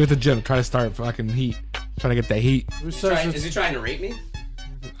 Leave it to Jim. Try to start fucking heat. Trying to get that heat. Is he trying to rate me?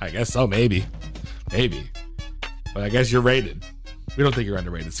 I guess so, maybe. But I guess you're rated. We don't think you're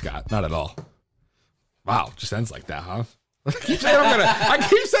underrated, Scott. Not at all. Wow, just ends like that, huh? I keep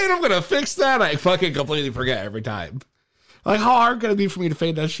saying I'm gonna fix that. I fucking completely forget every time. Like, how hard could it be for me to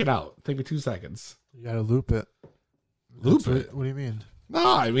fade that shit out? Take me 2 seconds. You gotta loop it. Loop it? What do you mean?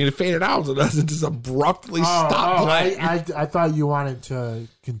 No, I mean to fade it out so it doesn't just abruptly stop playing. I thought you wanted to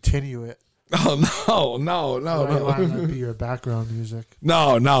continue it. Oh no! You wanted that to be your background music.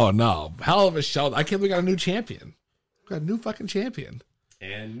 No. Hell of a show. I can't believe we got a new champion. We got a new fucking champion.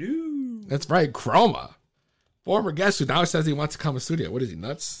 And new. That's right, Chroma. Former guest who now says he wants to come to the studio. What is he,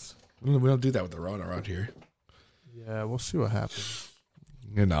 nuts? We don't do that with the Rona around here. Yeah, we'll see what happens.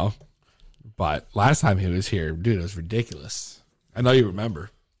 You know. But last time he was here, dude, it was ridiculous. I know you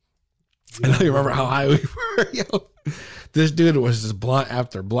remember. I know you remember how high we were. Yo. This dude was just blunt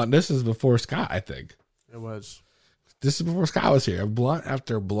after blunt. This is before Scott, I think. It was. This is before Scott was here. Blunt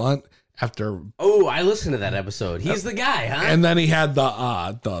after blunt after. Oh, I listened to that episode. He's the guy, huh? And then he had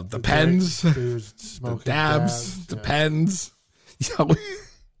the pens, the dabs, the pens. Yo.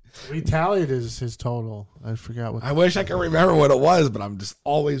 We tallied his total. I forgot what. I wish I could remember what it was, but I'm just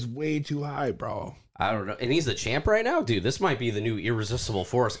always way too high, bro. I don't know. And he's the champ right now? Dude, this might be the new irresistible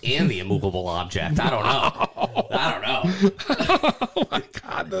force and the immovable object. I don't know. Oh, my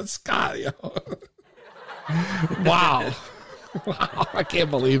God. That's Scott, yo. Wow. I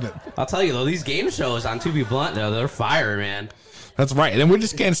can't believe it. I'll tell you, though, these game shows on To Be Blunt, they're fire, man. That's right. And we're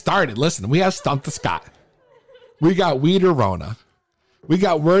just getting started. Listen, we have Stump the Scott. We got Weed or Rona. We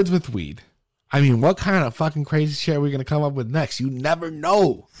got Words with Weed. I mean, what kind of fucking crazy shit are we going to come up with next? You never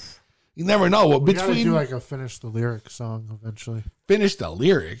know. You never know. What we gotta do like a finish the lyric song eventually. Finish the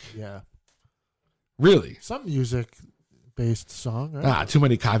lyric? Yeah. Really? Some music based song. Right? Too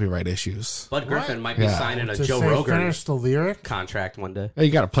many copyright issues. Bud Griffin might be signing a Joe Rogan finish the lyric contract one day. Yeah,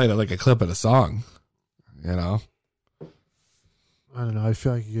 you got to play like a clip of the song. You know? I don't know. I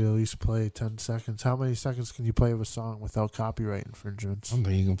feel like you could at least play 10 seconds. How many seconds can you play of a song without copyright infringements? I don't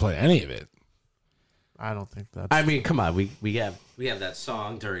think you can play any of it. I don't think that's. I mean, come on. We have that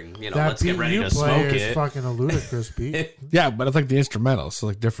song during, you know, that Let's Get Ready to Smoke is It. Fucking a ludicrous beat. Yeah, but it's like the instrumental, so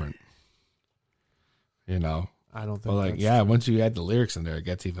like different. You know? I don't think. But like, yeah, once you add the lyrics in there, it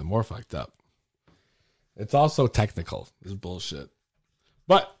gets even more fucked up. It's also technical. It's bullshit.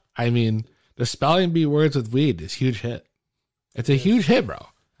 But I mean, the spelling bee Words with Weed is a huge hit. It's a huge hit, bro.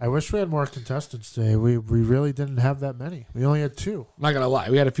 I wish we had more contestants today. We really didn't have that many. We only had 2. I'm not gonna lie,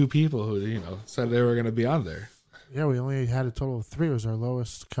 we had a few people who, you know, said they were gonna be on there. Yeah, we only had a total of 3. It was our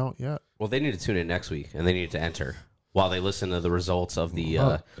lowest count yet. Well, they need to tune in next week, and they need to enter while they listen to the results of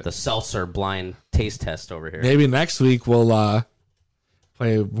the seltzer blind taste test over here. Maybe next week we'll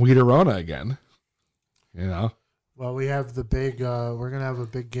play Weed or Rona again. You know. Well, we have the big. We're gonna have a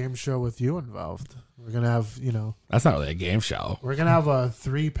big game show with you involved. We're gonna have, you know. That's not really a game show. We're gonna have a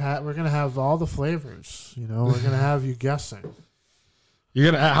 3-pack. We're gonna have all the flavors. You know, we're gonna have you guessing. You're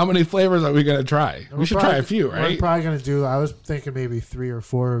gonna. How many flavors are we gonna try? We should try a few, We're right? probably gonna do. I was thinking maybe 3 or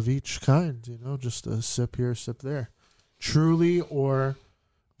 4 of each kind. Just a sip here, sip there. Truly or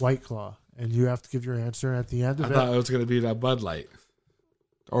White Claw, and you have to give your answer at the end of I thought it was gonna be that Bud Light.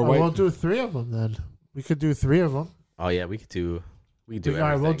 Or We'll do 3 of them then. We could do 3 of them. Oh yeah, we could do. We could do All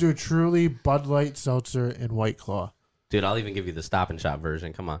right, everything. we'll do Truly, Bud Light, Seltzer, and White Claw. Dude, I'll even give you the Stop and Shop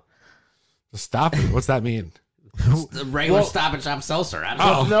version. Come on. The Stop It? What's that mean? The regular Stop and Shop seltzer. I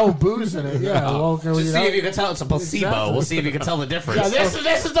don't know. With no booze in it. Yeah. Well, Just see if you can tell it's a placebo. Exactly. We'll see if you can tell the difference. Yeah,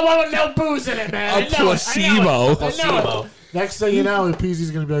 this is the one with no booze in it, man. A placebo. Placebo. Next thing you know,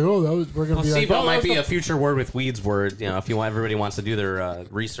 Peasy's gonna be like, "Oh, we're gonna be like, Placebo oh, might be that's a future word with Weed's word. If everybody wants to do their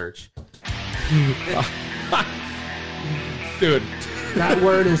research. Dude, that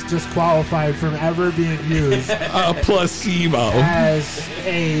word is disqualified from ever being used. A placebo as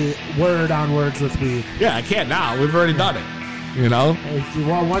a word on Words with Weed. Yeah, I can't now. We've already done it.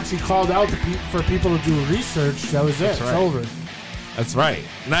 Well, once he called out for people to do research, that was it. That's It's right. over. That's right.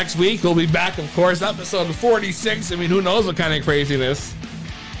 Next week we'll be back, of course, episode 46. I mean, who knows what kind of craziness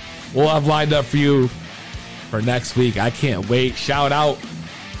we'll have lined up for you for next week. I can't wait. Shout out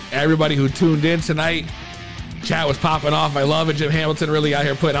everybody who tuned in tonight. Chat was popping off. I love it. Jim Hamilton really out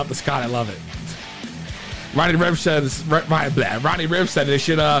here putting out the Scott. I love it. Ronnie Rib said it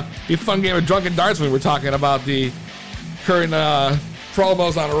should be a fun game of drunken darts when we're talking about the current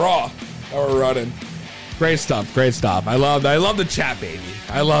promos on Raw that we're running. Great stuff. Great stuff. I love the chat, baby.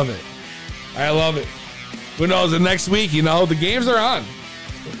 I love it. Who knows? The next week, the games are on.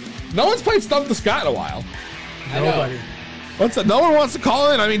 No one's played Stump the Scott in a while. Nobody. No one wants to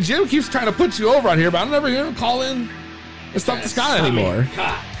call in. I mean, Jim keeps trying to put you over on here, but I don't ever hear him call in and Stump the Scott anymore.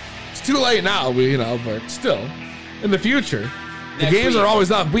 It's too late now, but still, in the future, the games are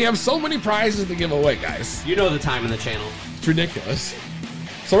always up. We have so many prizes to give away, guys. You know the time in the channel. It's ridiculous.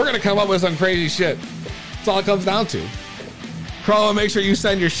 So we're going to come up with some crazy shit. That's all it comes down to. Crow, make sure you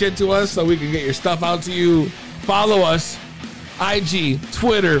send your shit to us so we can get your stuff out to you. Follow us, IG,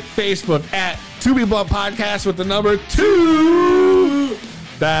 Twitter, Facebook, at 2B Blunt Podcast with the number 2.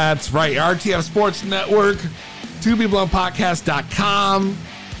 That's right. RTF Sports Network, 2BBluntPodcast.com.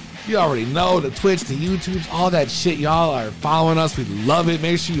 You already know the Twitch, the YouTubes, all that shit. Y'all are following us. We love it.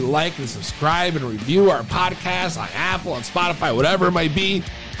 Make sure you like and subscribe and review our podcast on Apple, on Spotify, whatever it might be.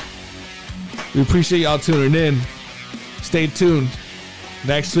 We appreciate y'all tuning in. Stay tuned.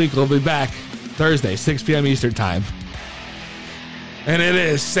 Next week, we'll be back Thursday, 6 p.m. Eastern Time. And it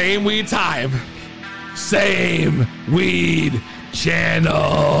is same weed time, same weed channel.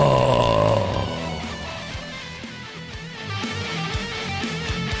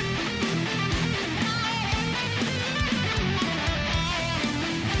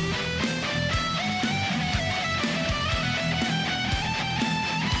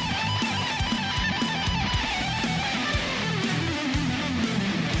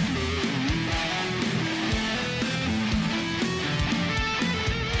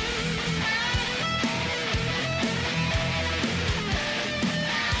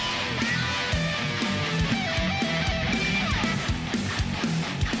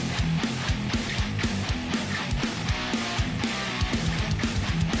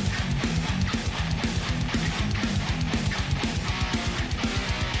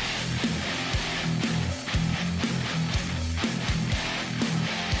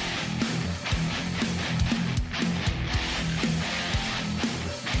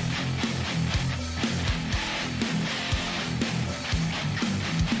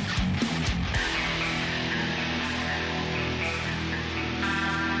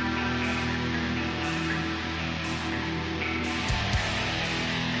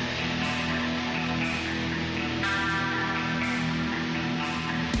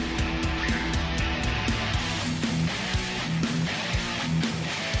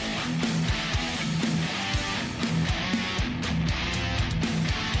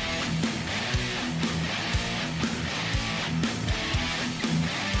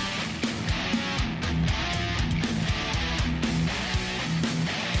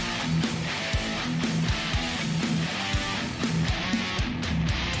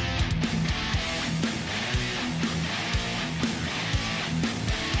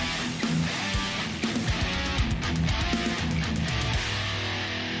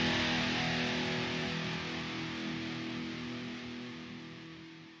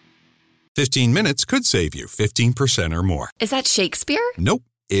 "15 minutes could save you 15% or more." Is that Shakespeare? Nope,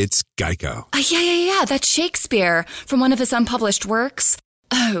 it's Geico. Yeah, that's Shakespeare from one of his unpublished works.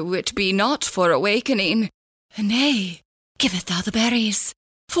 Oh, it be not for awakening. Nay, giveth thou the berries.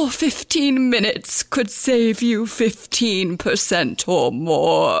 for 15 minutes could save you 15% or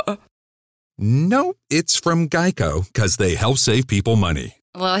more. Nope, it's from Geico, because they help save people money.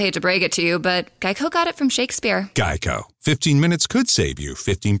 Well, I hate to break it to you, but Geico got it from Shakespeare. Geico. 15 minutes could save you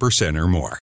 15% or more.